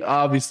 He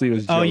obviously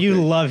was joking. Oh, you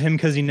love him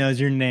because he knows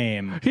your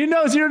name. He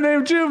knows your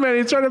name too, man.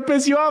 He's trying to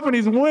piss you off and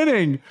he's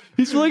winning.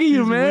 He's looking at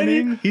you, man.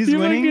 winning? He's You're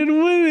winning?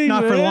 fucking winning,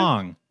 Not for man.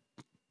 long.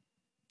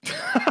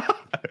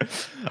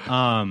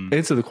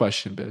 Answer the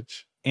question,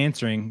 bitch.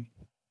 Answering.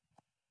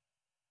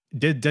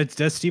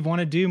 Does Steve want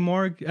to do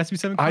more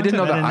SB7 content? I didn't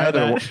know that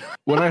either.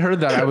 When I heard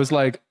that, I was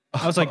like,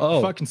 I was like,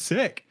 oh. fucking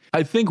sick.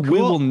 I think we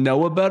Cool. will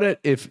know about it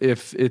if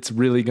it's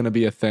really going to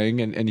be a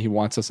thing and he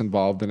wants us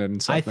involved in it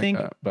and stuff I think-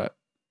 like that. But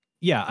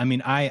Yeah, I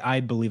mean, I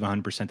believe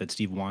 100% that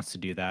Steve wants to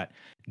do that.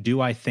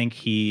 Do I think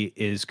he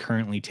is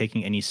currently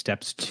taking any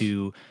steps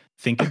to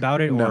think about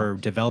it No. or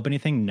develop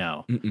anything?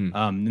 No. Mm-mm.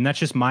 And that's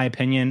just my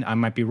opinion. I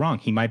might be wrong.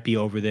 He might be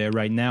over there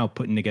right now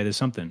putting together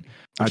something,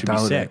 I which would be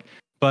doubt sick. it.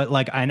 But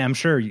like, and I'm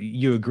sure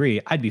you agree,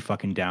 I'd be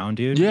fucking down,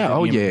 dude. Yeah,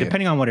 oh, yeah.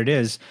 Depending on what it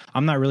is,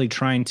 I'm not really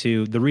trying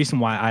to. The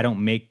reason why I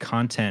don't make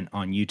content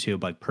on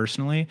YouTube, like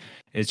personally,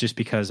 is just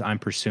because I'm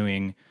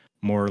pursuing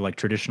more like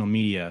traditional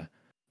media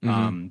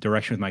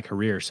direction with my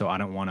career. So I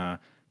don't want to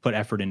put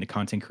effort into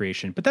content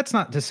creation. But that's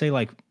not to say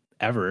like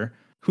ever.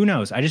 Who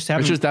knows? I just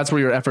haven't. it's just that's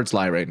where your efforts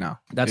lie right now.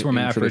 That's where in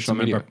my efforts traditional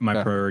and media. my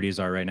Yeah. priorities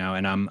are right now.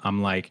 And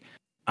I'm like,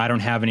 I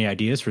don't have any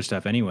ideas for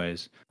stuff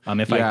anyways.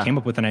 If Yeah. I came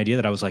up with an idea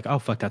that I was like, oh,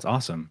 fuck, that's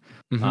awesome.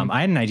 Mhm. I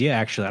had an idea,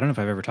 actually. I don't know if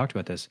I've ever talked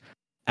about this.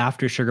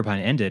 After Sugar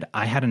Pine ended,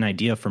 I had an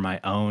idea for my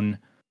own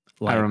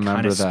I like remember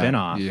kind of that.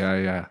 spinoff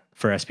Yeah.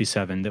 for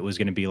SB7 that was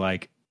going to be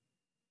like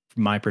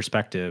my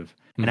perspective.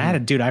 And Mm-hmm. I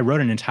had I wrote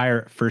an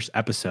entire first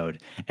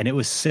episode and it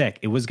was sick.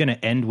 It was going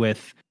to end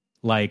with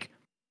like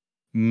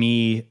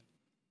me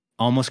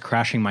almost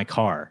crashing my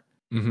car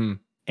Mm-hmm. and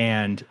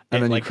And it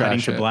then you like cutting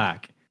crash to it.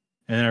 black.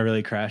 And then I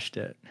really crashed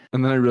it.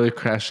 And then I really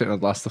crashed it and I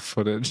lost the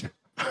footage.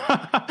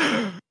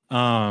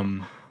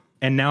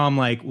 And now I'm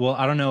like, well,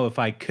 I don't know if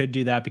I could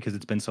do that because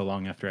it's been so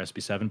long after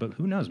SB7, but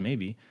who knows,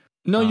 maybe.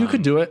 No, you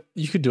could do it.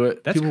 You could do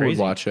it. That's People would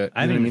crazy. watch it.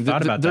 I You know haven't what even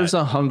thought about There's that.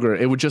 a hunger.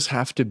 It would just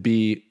have to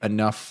be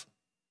enough.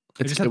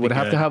 just It have to would be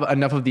have to good. have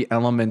enough of the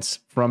elements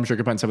from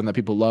Sugar Pine 7 that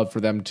people love for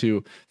them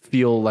to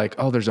feel like,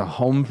 oh, there's a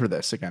home for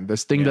this again.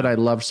 This thing that I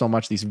love so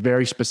much, these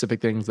very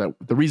specific things that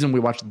the reason we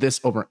watch this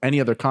over any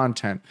other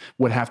content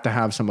would have to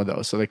have some of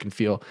those so they can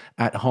feel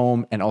at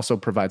home and also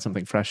provide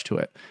something fresh to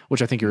it,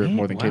 which I think you're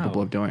more than capable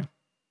wow. of doing.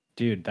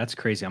 Dude, that's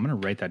crazy. I'm going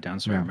to write that down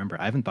so I remember.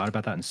 I haven't thought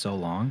about that in so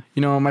long.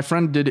 You know, my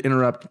friend did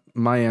interrupt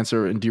my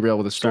answer and derail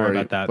with a story. Sorry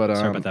about that. But,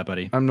 Sorry about that,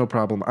 buddy. I'm no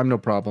problem. I'm no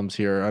problems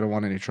here. I don't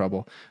want any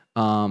trouble.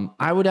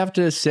 I would have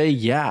to say,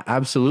 yeah,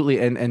 absolutely.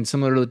 And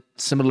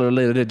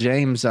similarly to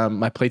James,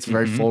 my plate's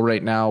very full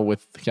right now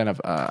with kind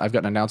of, I've got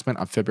an announcement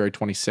on February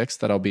 26th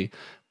that I'll be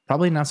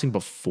probably announcing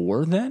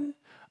before then,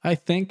 I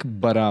think.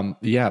 But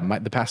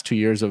the past 2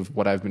 years of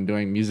what I've been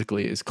doing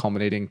musically is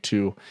culminating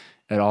to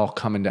it all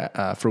come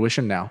into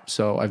fruition now.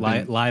 So I've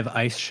been Live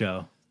ice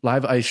show.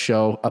 live ice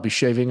show. I'll be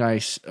shaving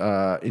ice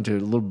into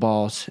little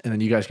balls, and then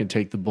you guys can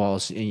take the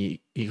balls and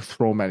you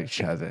throw them at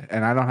each other.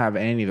 And I don't have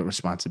any of the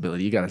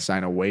responsibility. You got to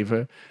sign a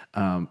waiver.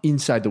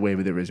 Inside the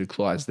waiver, there is a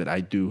clause that I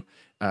do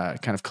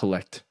kind of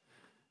collect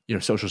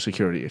your Social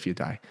Security if you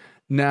die.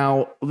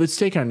 Now, let's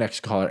take our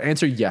next caller.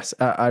 Answer yes.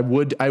 I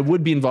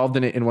would be involved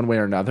in it in one way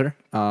or another,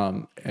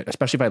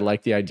 especially if I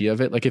like the idea of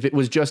it. Like if it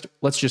was just,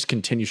 let's just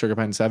continue Sugar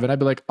Pine 7, I'd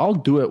be like, I'll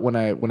do it when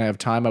I have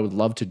time. I would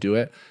love to do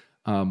it.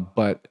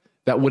 But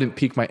that wouldn't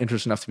pique my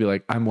interest enough to be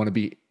like, I want to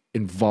be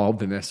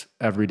involved in this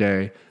every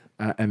day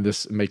and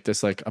make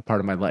this like a part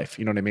of my life.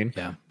 You know what I mean?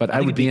 Yeah. But I I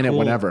think would it'd be be in it cool.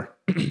 whenever.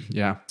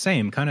 Yeah.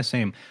 Same. I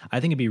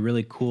think it'd be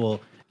really cool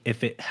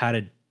if it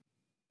had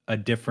a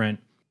different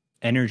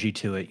energy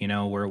to it,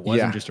 where it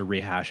wasn't Yeah. just a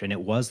rehash and it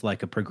was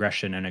like a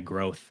progression and a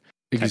growth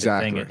type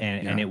Exactly. of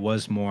thing. And it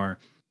was more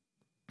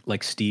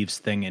like Steve's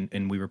thing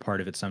and we were part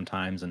of it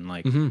sometimes and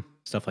like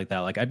stuff like that.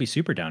 Like I'd be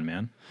super down,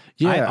 man.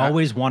 Yeah, I I-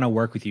 always want to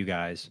work with you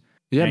guys.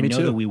 Yeah, And I me know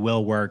too. that we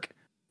will work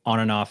on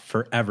and off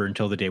forever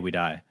until the day we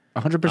die.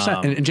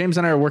 100%. And James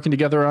and I are working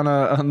together on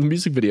the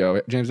music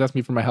video. James asked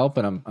me for my help,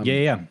 and I'm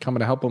Yeah. coming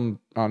to help him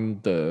on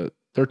the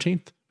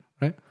 13th,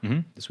 right?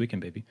 This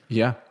weekend, baby.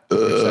 Yeah. I'm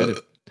excited.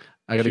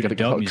 I gotta Shoot a get a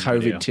dope music COVID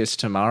video. test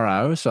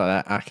tomorrow so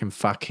that I can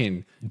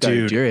fucking go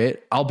Dude. do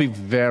it. I'll be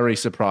very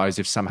surprised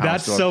if somehow I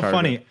That's still so have COVID.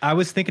 funny. I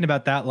was thinking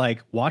about that.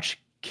 Like, watch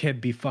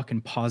Kib be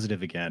fucking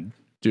positive again.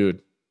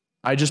 Dude.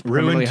 I just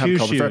Ruined permanently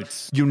have two COVID.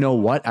 shoots. You know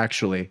what?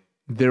 Actually,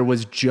 there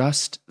was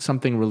just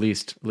something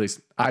released. At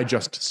least I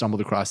just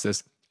stumbled across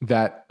this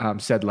that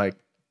said like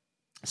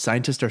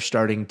scientists are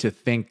starting to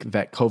think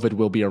that COVID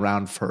will be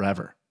around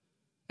forever,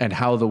 and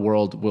how the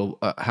world will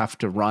have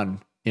to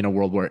run in a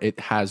world where it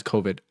has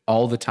COVID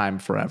all the time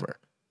forever,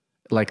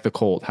 like the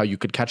cold. How you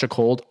could catch a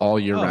cold all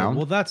year round.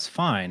 Well, that's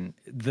fine.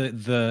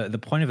 The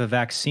point of a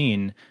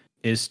vaccine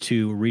is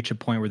to reach a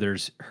point where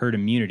there's herd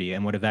immunity,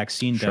 and what a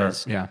vaccine Sure,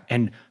 does. yeah.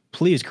 And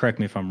please correct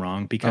me if I'm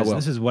wrong, because will.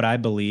 this is what I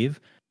believe,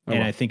 and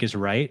will. I think is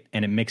right,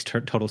 and it makes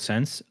total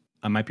sense.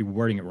 I might be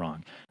wording it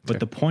wrong,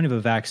 but the point of a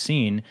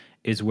vaccine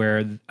is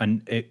where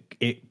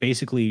it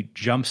basically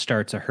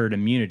jumpstarts a herd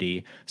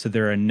immunity. So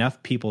there are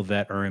enough people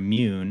that are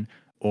immune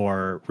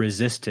or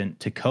resistant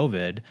to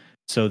COVID,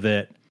 so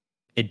that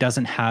it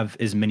doesn't have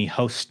as many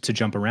hosts to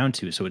jump around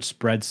to. So it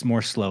spreads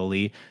more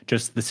slowly,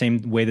 just the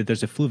same way that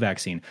there's a flu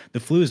vaccine. The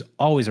flu is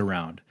always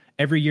around.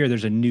 Every year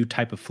there's a new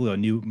type of flu, a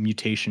new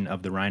mutation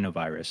of the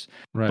rhinovirus.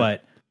 Right.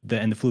 But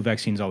the flu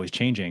vaccine is always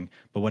changing.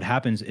 But what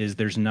happens is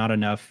there's not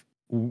enough,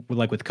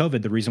 like with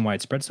COVID, the reason why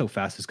it spread so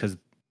fast is because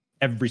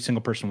every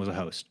single person was a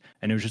host.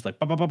 And it was just like,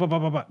 bah, bah, bah, bah, bah,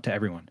 bah, bah, to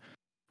everyone.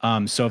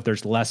 So if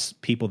there's less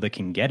people that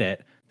can get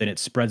it, then it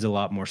spreads a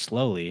lot more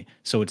slowly.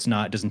 So it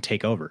doesn't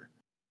take over.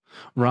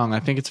 Wrong. I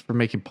think it's for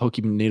making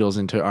Pokemon needles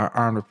into our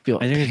arm to feel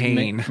I think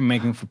pain. it's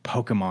making for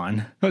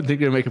Pokemon. I think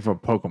they're making for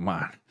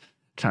Pokemon,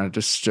 trying to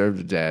disturb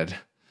the dead.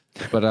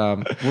 But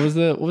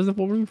what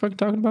were we fucking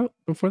talking about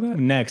before that?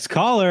 Next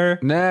caller.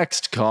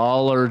 Next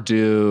caller,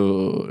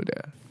 dude.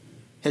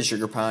 Hey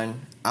Sugar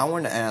Pine, I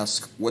want to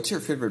ask, what's your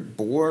favorite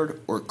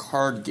board or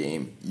card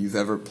game you've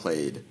ever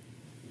played?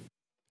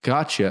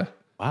 Gotcha.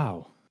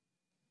 Wow.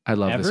 I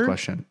love this Ever?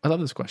 question. I love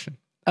this question.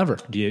 Ever.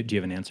 Do you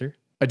have an answer?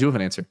 I do have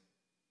an answer.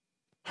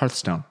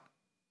 Hearthstone.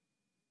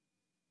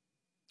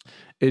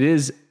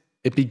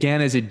 It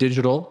began as a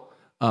digital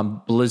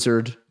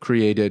Blizzard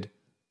created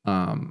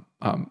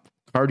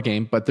card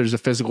game, but there's a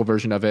physical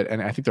version of it,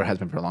 and I think there has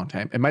been for a long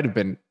time. It might have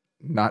been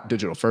not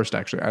digital first,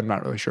 actually. I'm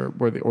not really sure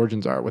where the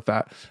origins are with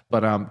that.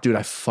 But dude,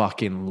 I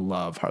fucking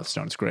love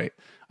Hearthstone. It's great.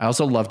 I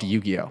also loved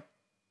Yu-Gi-Oh!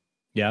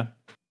 Yeah.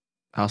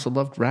 I also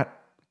loved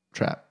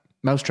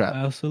Mousetrap.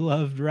 I also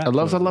loved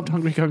I loved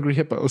Hungry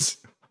Hippos.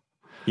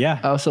 Yeah.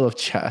 I also love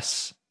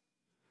chess.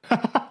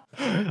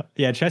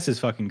 Yeah, chess is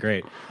fucking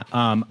great.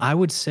 I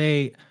would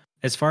say,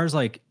 as far as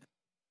like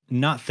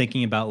not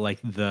thinking about like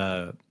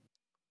the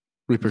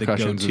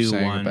Repercussions of go-to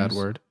saying a bad ones.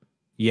 word.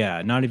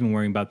 Yeah, not even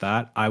worrying about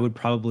that. I would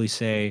probably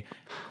say,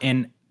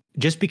 and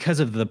just because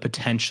of the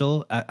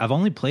potential, I've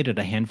only played it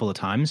a handful of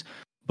times,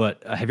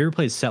 but have you ever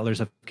played Settlers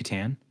of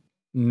Catan?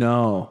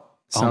 No.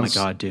 Oh my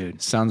God,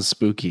 dude. Sounds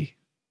spooky.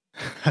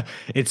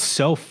 It's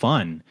so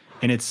fun.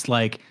 And it's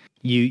like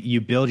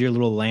you build your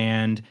little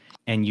land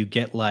and you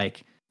get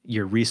like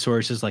your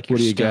resources, like your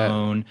What do you get?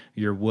 stone,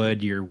 your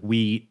wood, your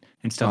wheat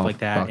and stuff Oh, like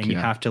that. fuck And you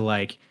yeah. have to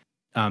like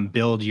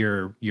build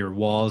your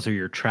walls or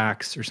your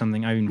tracks or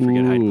something. I even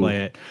forget how to Ooh. play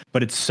it,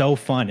 but it's so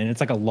fun. And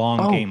it's like a long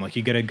Oh. game. Like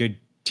you get a good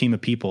team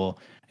of people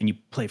and you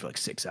play for like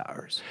 6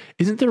 hours.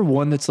 Isn't there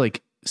one that's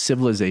like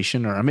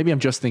Civilization, or maybe I'm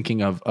just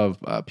thinking of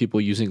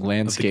people using Of the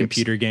landscapes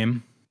computer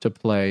game. to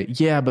play?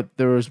 Yeah, but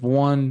there was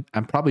one.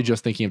 I'm probably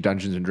just thinking of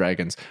Dungeons and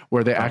Dragons,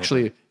 where they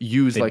actually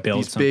use They like build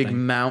these big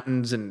something.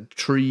 mountains and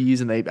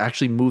trees, and they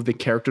actually move the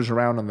characters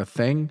around on the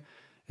thing.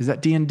 Is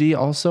that D&D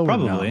also? or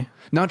no? Probably.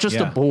 Not just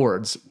the Yeah.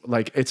 boards.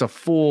 Like it's a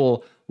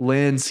full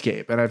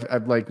landscape, and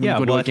I've like Yeah,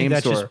 go to well, a I think game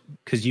that's store. just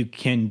because you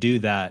can do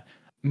that.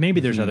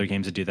 Maybe there's other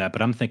games that do that,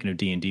 but I'm thinking of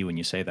D&D when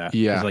you say that. 'Cause,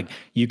 Yeah. like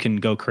you can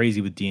go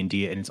crazy with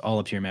D&D, and it's all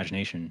up to your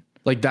imagination.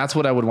 Like that's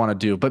what I would want to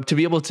do. But to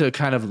be able to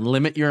kind of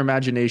limit your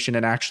imagination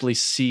and actually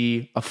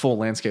see a full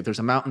landscape. There's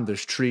a mountain,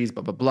 there's trees,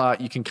 blah, blah, blah.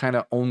 You can kind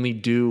of only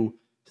do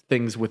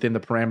things within the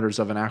parameters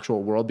of an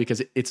actual world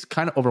because it's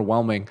kind of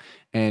overwhelming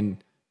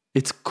and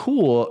it's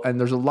cool.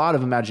 And there's a lot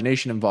of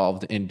imagination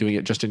involved in doing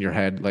it just in your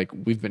head. Like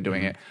we've been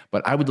doing it,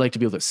 but I would like to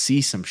be able to see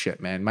some shit,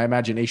 man. My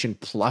imagination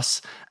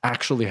plus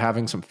actually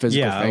having some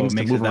physical Yeah, things it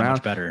to makes move it that around.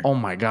 much better. Oh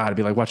my God. It'd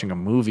be like watching a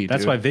movie.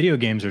 That's dude. why video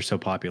games are so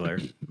popular,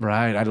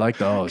 Right. I like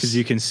those. because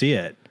you can see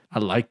it. I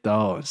like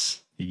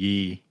those.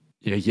 Yee.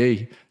 Yeah.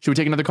 Yay. Should we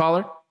take another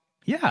caller?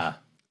 Yeah.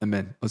 And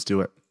then let's do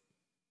it.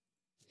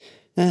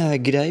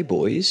 G'day,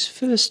 boys.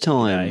 First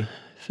time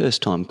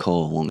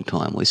call, long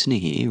time listener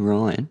here,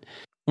 Ryan.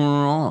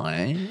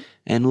 Right.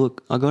 And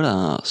look, I gotta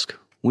ask,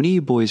 when are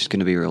you boys going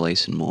to be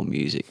releasing more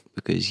music?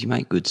 Because you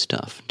make good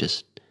stuff.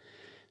 Just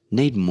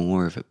need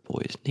more of it,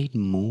 boys. Need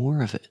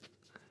more of it.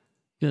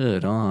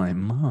 Good I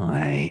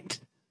might.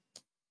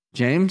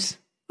 James,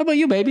 how about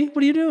you, baby?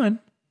 What are you doing?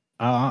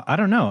 I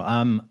don't know.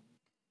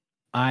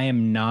 I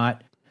am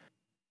not.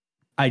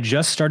 I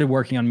just started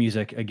working on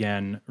music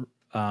again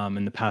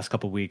in the past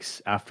couple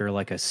weeks after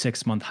like a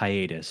 6-month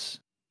hiatus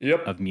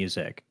of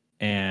music,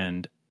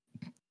 and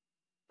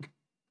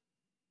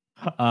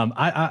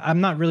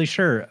I'm not really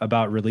sure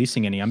about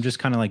releasing any. I'm just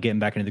kind of like getting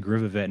back into the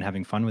groove of it and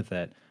having fun with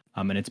it.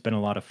 And it's been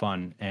a lot of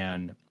fun,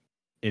 and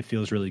it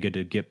feels really good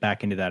to get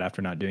back into that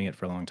after not doing it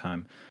for a long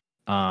time.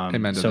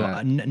 Amen to So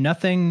that.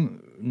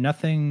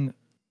 nothing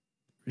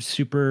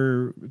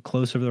super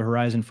close over the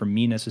horizon for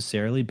me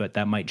necessarily, but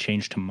that might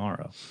change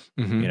tomorrow.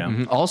 You know,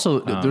 Mhm. Also,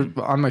 there,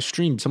 on my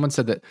stream, someone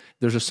said that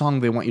there's a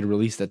song they want you to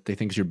release that they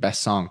think is your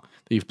best song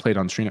that you've played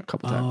on stream a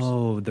couple times.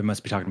 oh, they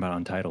must be talking about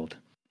Untitled.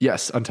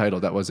 Yes,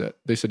 Untitled. That was it.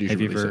 They said you should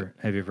release it.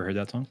 Have you ever heard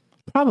that song?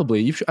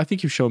 Probably. I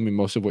think you've shown me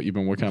most of what you've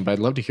been working on, but I'd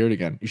love to hear it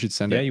again. You should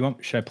send Yeah, it.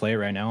 should I play it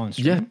right now on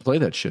stream? Yeah, play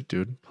that shit,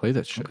 dude. Play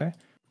that shit. Okay.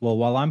 Well,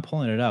 while I'm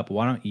pulling it up,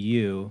 why don't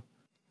you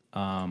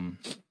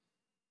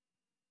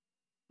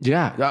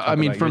Yeah, I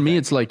mean, about for your me, thing.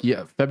 it's like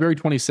February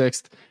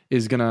 26th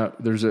is gonna.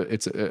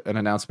 It's an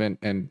announcement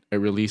and a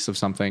release of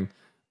something,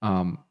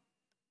 and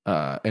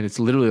it's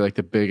literally like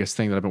the biggest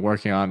thing that I've been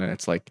working on, and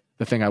it's like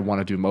the thing I want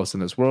to do most in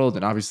this world,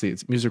 and obviously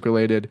it's music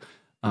related,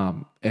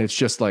 and it's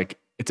just like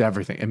it's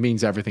everything. It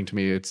means everything to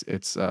me.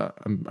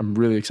 I'm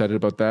really excited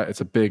about that. It's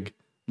a big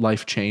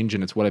life change,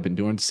 and it's what I've been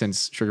doing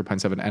since Sugar Pine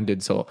 7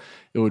 ended. So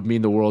it would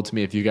mean the world to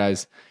me if you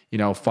guys,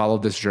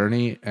 followed this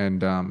journey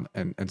and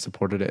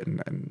supported it.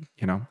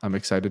 And I'm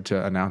excited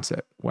to announce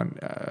it when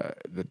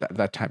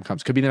that time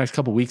comes. Could be the next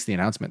couple weeks, the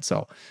announcement.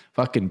 So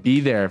fucking be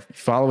there.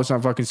 Follow us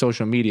on fucking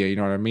social media. You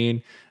know what I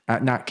mean?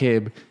 At Not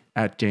Kib,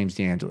 at James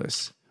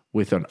DeAngelis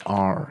with an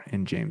R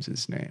in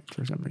James's name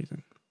for some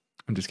reason.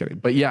 I'm just kidding.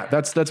 But yeah,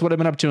 that's what I've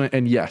been up to.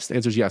 And yes, the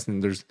answer is yes.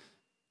 And there's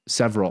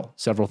several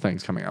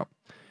things coming out.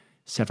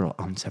 Several.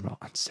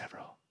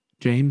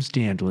 James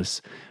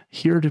DeAngelis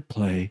here to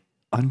play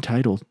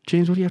Untitled.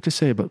 James, what do you have to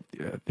say about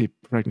the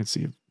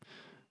pregnancy of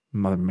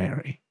Mother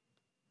Mary?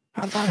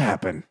 How'd that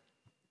happen?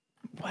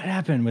 what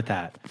happened with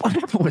that? What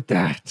happened with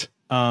that?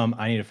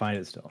 I need to find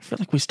it still. I feel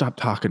like we stopped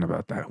talking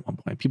about that at one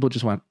point. People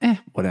just went,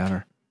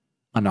 whatever.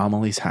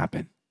 Anomalies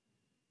happen.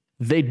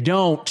 They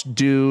don't,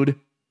 dude.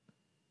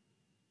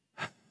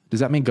 Does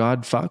that mean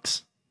God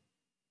fucks?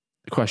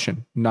 The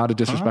question, not a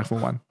disrespectful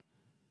one.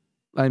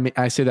 I mean,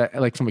 I say that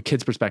like from a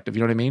kid's perspective.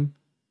 You know what I mean?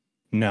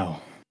 No.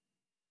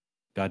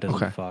 God doesn't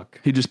Okay. fuck.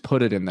 He just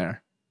put it in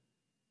there.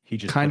 He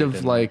just Kind put it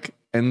of in like,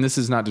 and this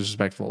is not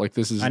disrespectful. Like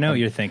this is. I know what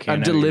you're thinking. I I'm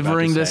know what you're about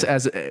delivering to this say.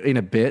 as in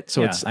a bit,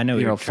 so Yeah, it's I know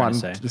what you're fun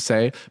trying to to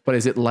say. But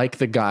is it like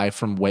the guy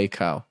from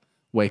Waco,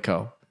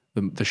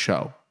 the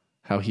show,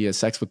 how he has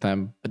sex with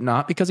them, but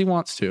not because he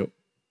wants to,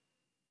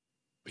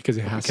 because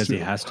he has because to. he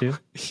has to.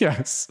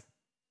 Yes.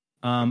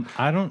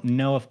 I don't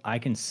know if I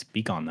can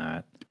speak on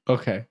that.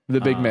 Okay.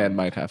 The big man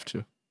might have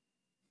to.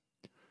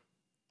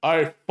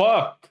 I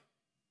fuck.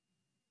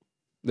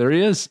 There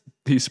he is.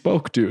 He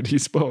spoke, dude. He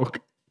spoke.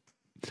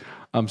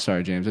 I'm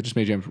sorry, James. I just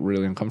made James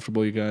really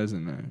uncomfortable, you guys.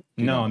 And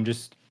I'm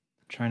just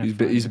trying to. he's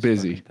find this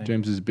busy. fucking thing.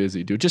 James is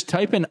busy, dude. Just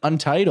type in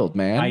Untitled,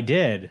 man. I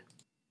did.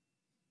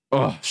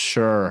 Oh,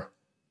 sure.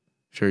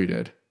 Sure you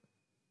did.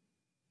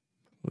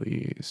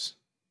 Please.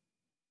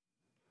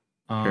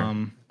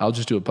 I'll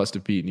just do a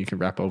busted beat and you can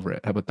rap over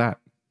it. How about that?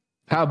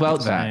 How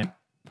about that?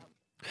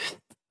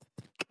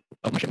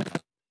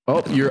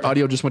 Oh, your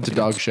audio just went to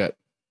dog shit.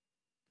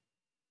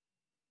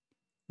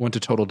 Went to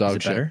total dog Is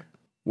it shit. better?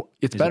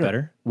 It's Is it better.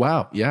 better?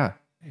 Wow. Yeah.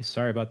 Hey,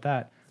 sorry about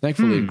that.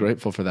 Thankfully and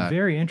grateful for that.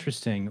 Very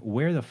interesting.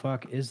 Where the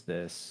fuck is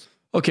this?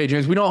 Okay,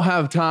 James, we don't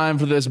have time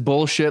for this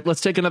bullshit.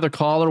 Let's take another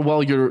caller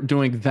while you're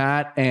doing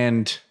that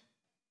and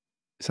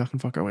suck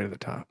and fuck our way to the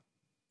top.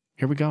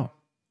 Here we go.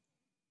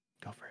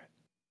 Go for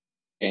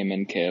it.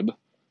 Jamin Kib.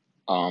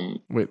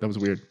 Wait, that was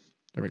weird.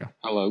 There we go.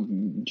 Hello,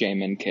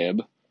 Jamin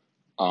Kib.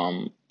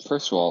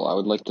 First of all, I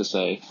would like to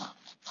say,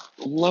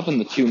 loving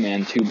the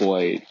two-man,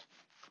 two-boy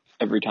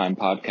every time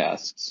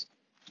podcasts.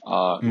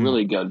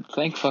 Really good.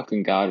 Thank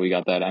fucking God we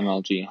got that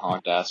MLG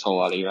honked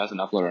asshole out of here. Hasn't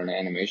uploaded an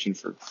animation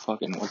for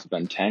fucking, what's it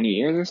been, 10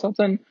 years or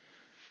something?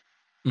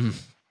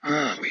 Piece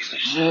of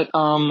shit.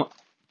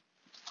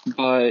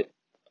 But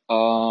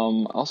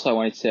also I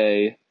want to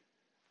say,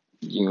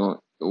 you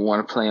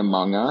want to play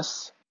Among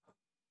Us?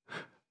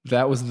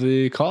 That was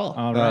the call.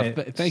 All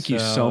right. Thank you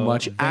so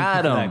much, thank you for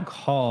Adam. that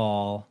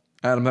call.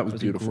 Adam, that was That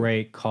was beautiful. a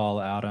great call,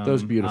 Adam. That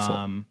was beautiful.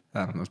 Adam,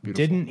 that was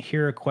beautiful. Didn't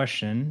hear a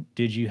question.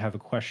 Did you have a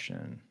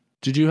question?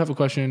 Did you have a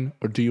question,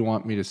 or do you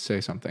want me to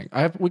say something?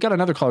 We got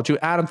another caller too.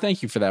 Adam,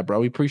 thank you for that, bro.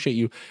 We appreciate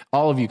you,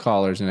 all of you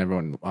callers, and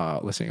everyone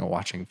listening and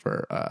watching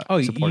for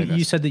supporting you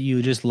this. said that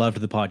you just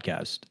loved the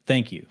podcast.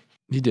 Thank you.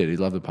 He did. He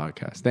loved the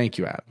podcast. Thank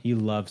you, Adam. He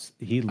loves.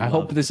 I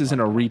hope this isn't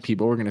a repeat,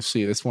 but we're going to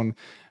see. This one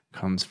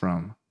comes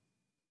from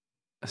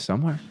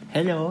somewhere.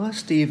 Hello,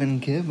 Stephen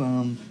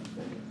Kib.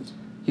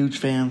 Huge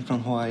fan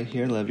from Hawaii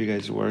here. Love you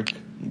guys' work.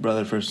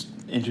 Brother first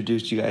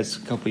introduced you guys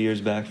a few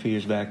years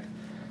back.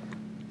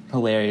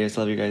 Hilarious.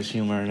 Love your guys'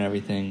 humor and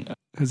everything.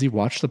 Has he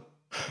watched the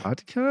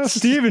podcast?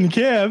 Stephen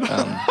Kib.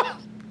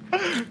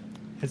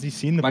 Has he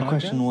seen the My podcast?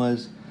 question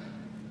was,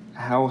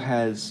 how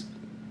has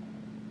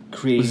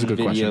creating This is a good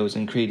videos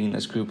question. and creating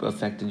this group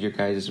affected your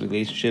guys'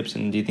 relationships?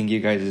 And do you think you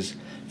guys'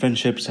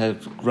 friendships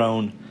have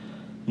grown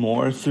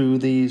more through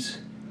these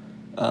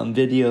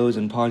videos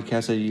and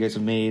podcasts that you guys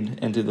have made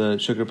into the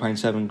Sugar Pine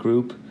 7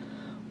 group?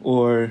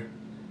 Or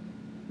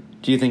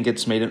do you think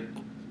it's made it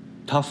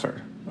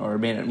tougher or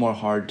made it more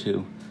hard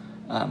to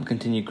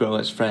continue to grow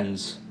as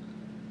friends?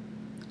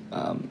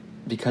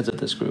 because of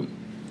this group.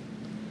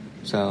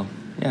 So,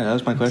 yeah, that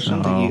was my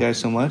question. Thank you guys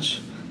so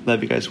much.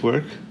 Love you guys'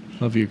 work.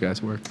 Love you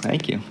guys' work.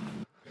 Thank you.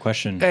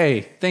 Question.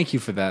 Hey, thank you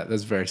for that.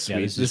 That's very sweet.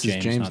 Yeah, this is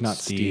James, not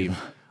Steve.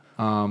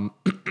 But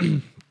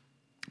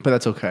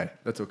that's okay.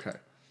 That's okay.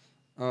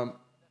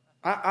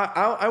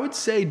 I would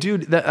say,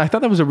 dude, I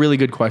thought that was a really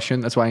good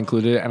question. That's why I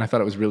included it, and I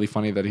thought it was really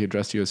funny that he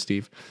addressed you as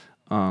Steve.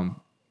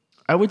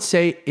 I would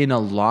say in a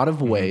lot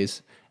of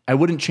ways, I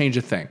wouldn't change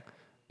a thing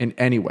in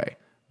any way,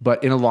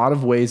 but in a lot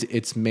of ways,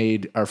 it's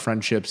made our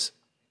friendships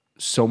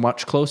so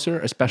much closer,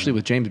 especially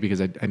with James,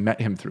 because I met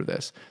him through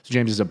this. So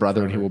James is a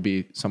brother, and he will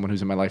be someone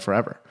who's in my life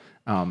forever.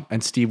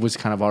 And Steve was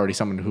kind of already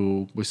someone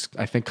who was,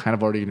 I think, kind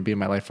of already going to be in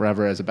my life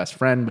forever as a best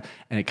friend,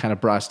 and it kind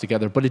of brought us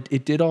together. But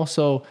it did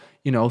also,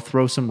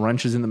 throw some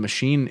wrenches in the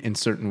machine in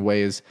certain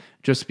ways,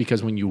 just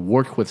because when you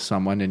work with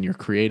someone and you're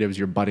creatives,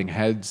 you're butting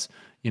heads,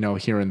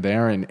 here and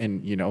there,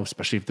 and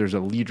especially if there's a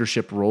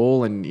leadership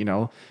role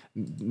and,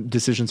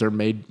 decisions are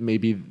made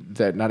maybe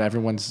that not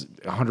everyone's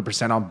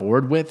 100% on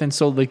board with. And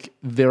so like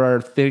there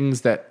are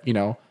things that,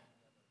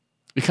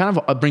 it kind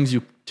of brings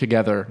you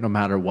together no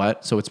matter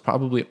what. So it's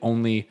probably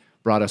only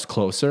brought us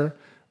closer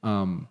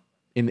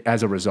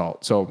as a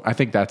result. So I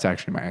think that's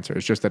actually my answer.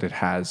 It's just that it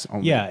has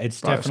only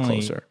it's brought us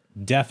closer.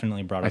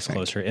 Definitely brought us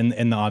closer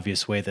in the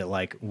obvious way that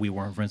like we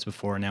weren't friends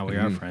before and now we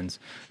are friends.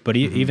 But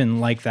even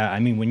like that, I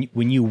mean,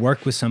 when you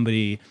work with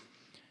somebody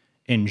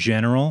in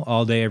general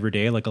all day, every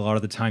day, like a lot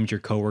of the times your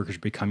coworkers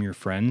become your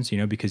friends,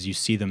 because you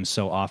see them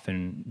so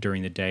often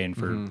during the day and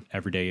for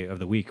every day of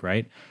the week,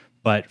 right?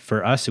 But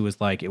for us, it was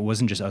like, it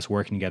wasn't just us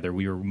working together.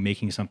 We were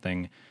making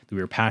something that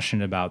we were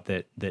passionate about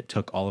that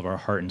took all of our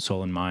heart and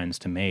soul and minds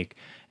to make.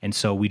 And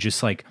so we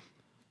just like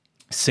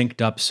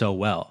synced up so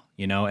well,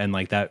 and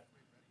like that.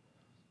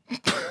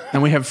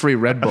 And we have free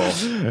Red Bull.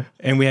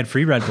 And we had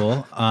free Red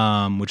Bull,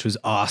 which was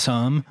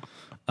awesome.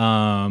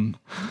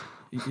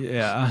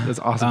 Yeah. That's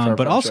awesome.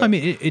 But also, I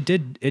mean, it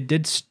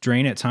did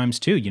strain at times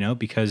too,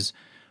 because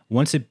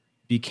once it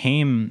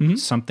became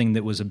something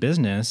that was a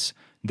business,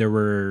 there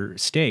were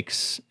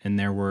stakes and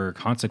there were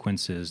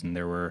consequences and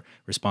there were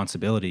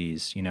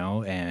responsibilities,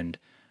 and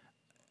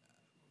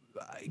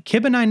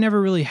Kib and I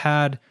never really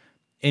had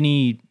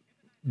any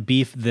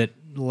beef that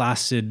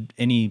lasted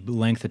any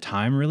length of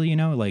time, really,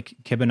 like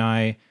Kib and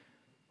I.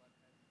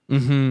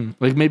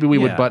 Like maybe we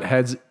would butt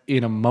heads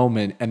in a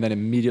moment and then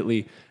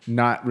immediately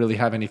not really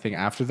have anything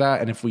after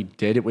that. And if we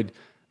did, it would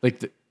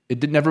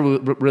never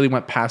really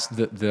went past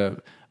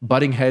the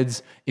butting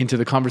heads into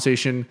the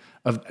conversation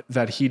of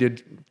that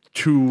heated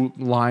 2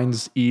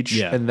 lines each,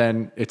 and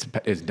then it's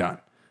done.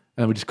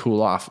 And then we just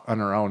cool off on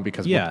our own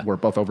because we're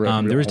both over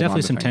it. There was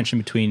definitely some tension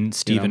between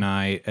Steve and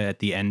I at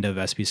the end of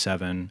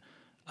SB7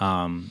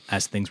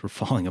 as things were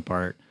falling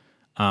apart.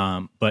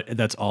 But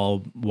that's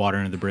all water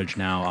under the bridge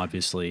now,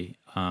 obviously.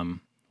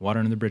 Water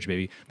under the bridge,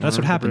 baby. But that's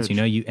what happens,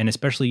 and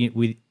especially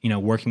with,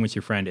 working with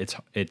your friend,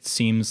 it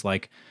seems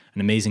like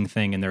an amazing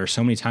thing. And there are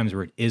so many times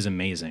where it is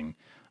amazing.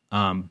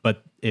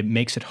 But it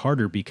makes it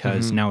harder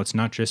because now it's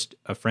not just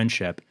a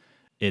friendship,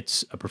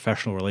 it's a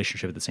professional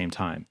relationship at the same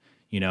time,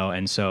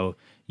 and so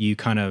you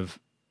kind of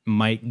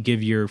might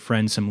give your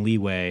friend some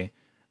leeway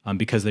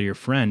because they're your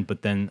friend,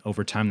 but then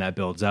over time that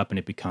builds up and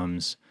it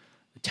becomes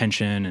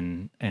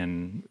tension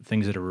and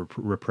things that are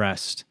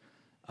repressed.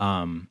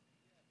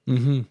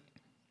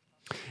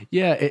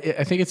 Yeah,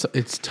 I think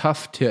it's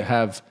tough to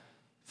have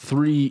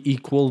 3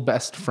 equal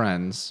best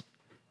friends,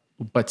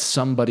 but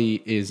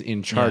somebody is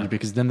in charge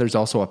because then there's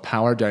also a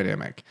power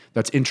dynamic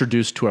that's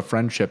introduced to a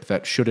friendship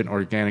that shouldn't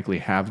organically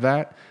have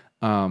that.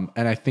 And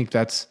I think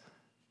that's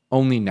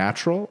only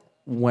natural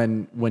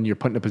when you're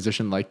put in a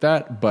position like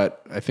that.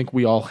 But I think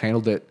we all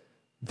handled it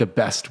the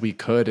best we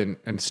could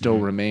and still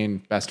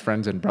remain best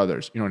friends and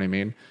brothers. You know what I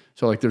mean?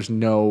 So like there's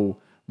no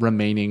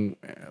remaining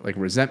like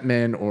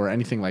resentment or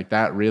anything like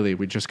that, really.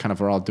 We just kind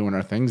of are all doing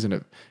our things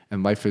and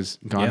life has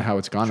gone how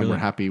it's gone, truly. And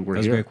we're happy we're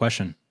here. That's a great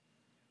question.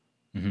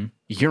 You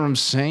hear what I'm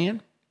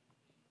saying?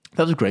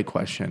 That was a great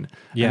question.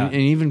 Yeah. And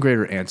an even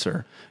greater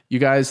answer. You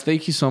guys,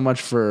 thank you so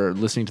much for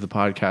listening to the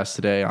podcast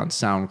today on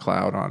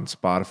SoundCloud, on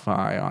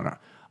Spotify,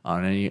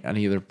 on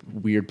any other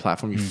weird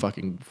platform you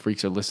fucking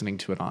freaks are listening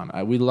to it on.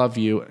 We love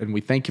you and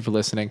we thank you for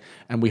listening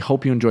and we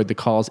hope you enjoyed the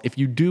calls. If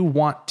you do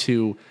want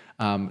to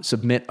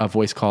submit a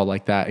voice call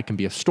like that, it can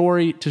be a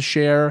story to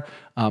share.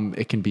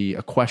 It can be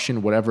a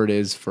question, whatever it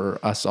is for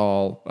us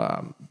all.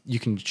 You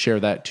can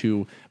share that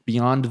to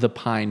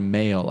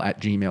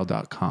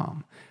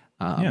beyondthepinemail@gmail.com.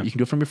 You can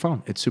do it from your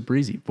phone. It's super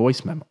easy.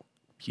 Voice memo.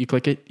 You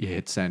click it, you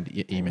hit send,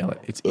 you email it.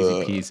 It's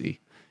easy peasy.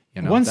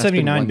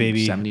 179,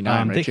 baby.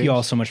 179, right, thank James? you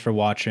all so much for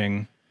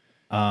watching.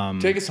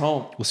 Take us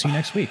home. We'll see you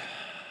next week.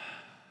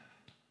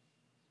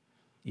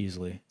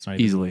 Easily. It's not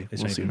Easily.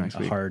 It's We'll not see you even next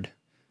week. hard.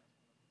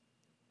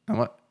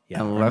 Yeah,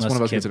 unless one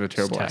of us gets in a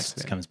terrible test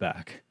accident. comes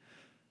back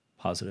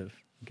positive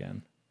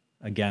again.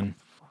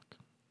 Fuck.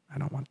 I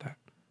don't want that.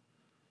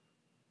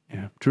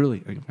 Yeah,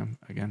 truly.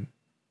 Again.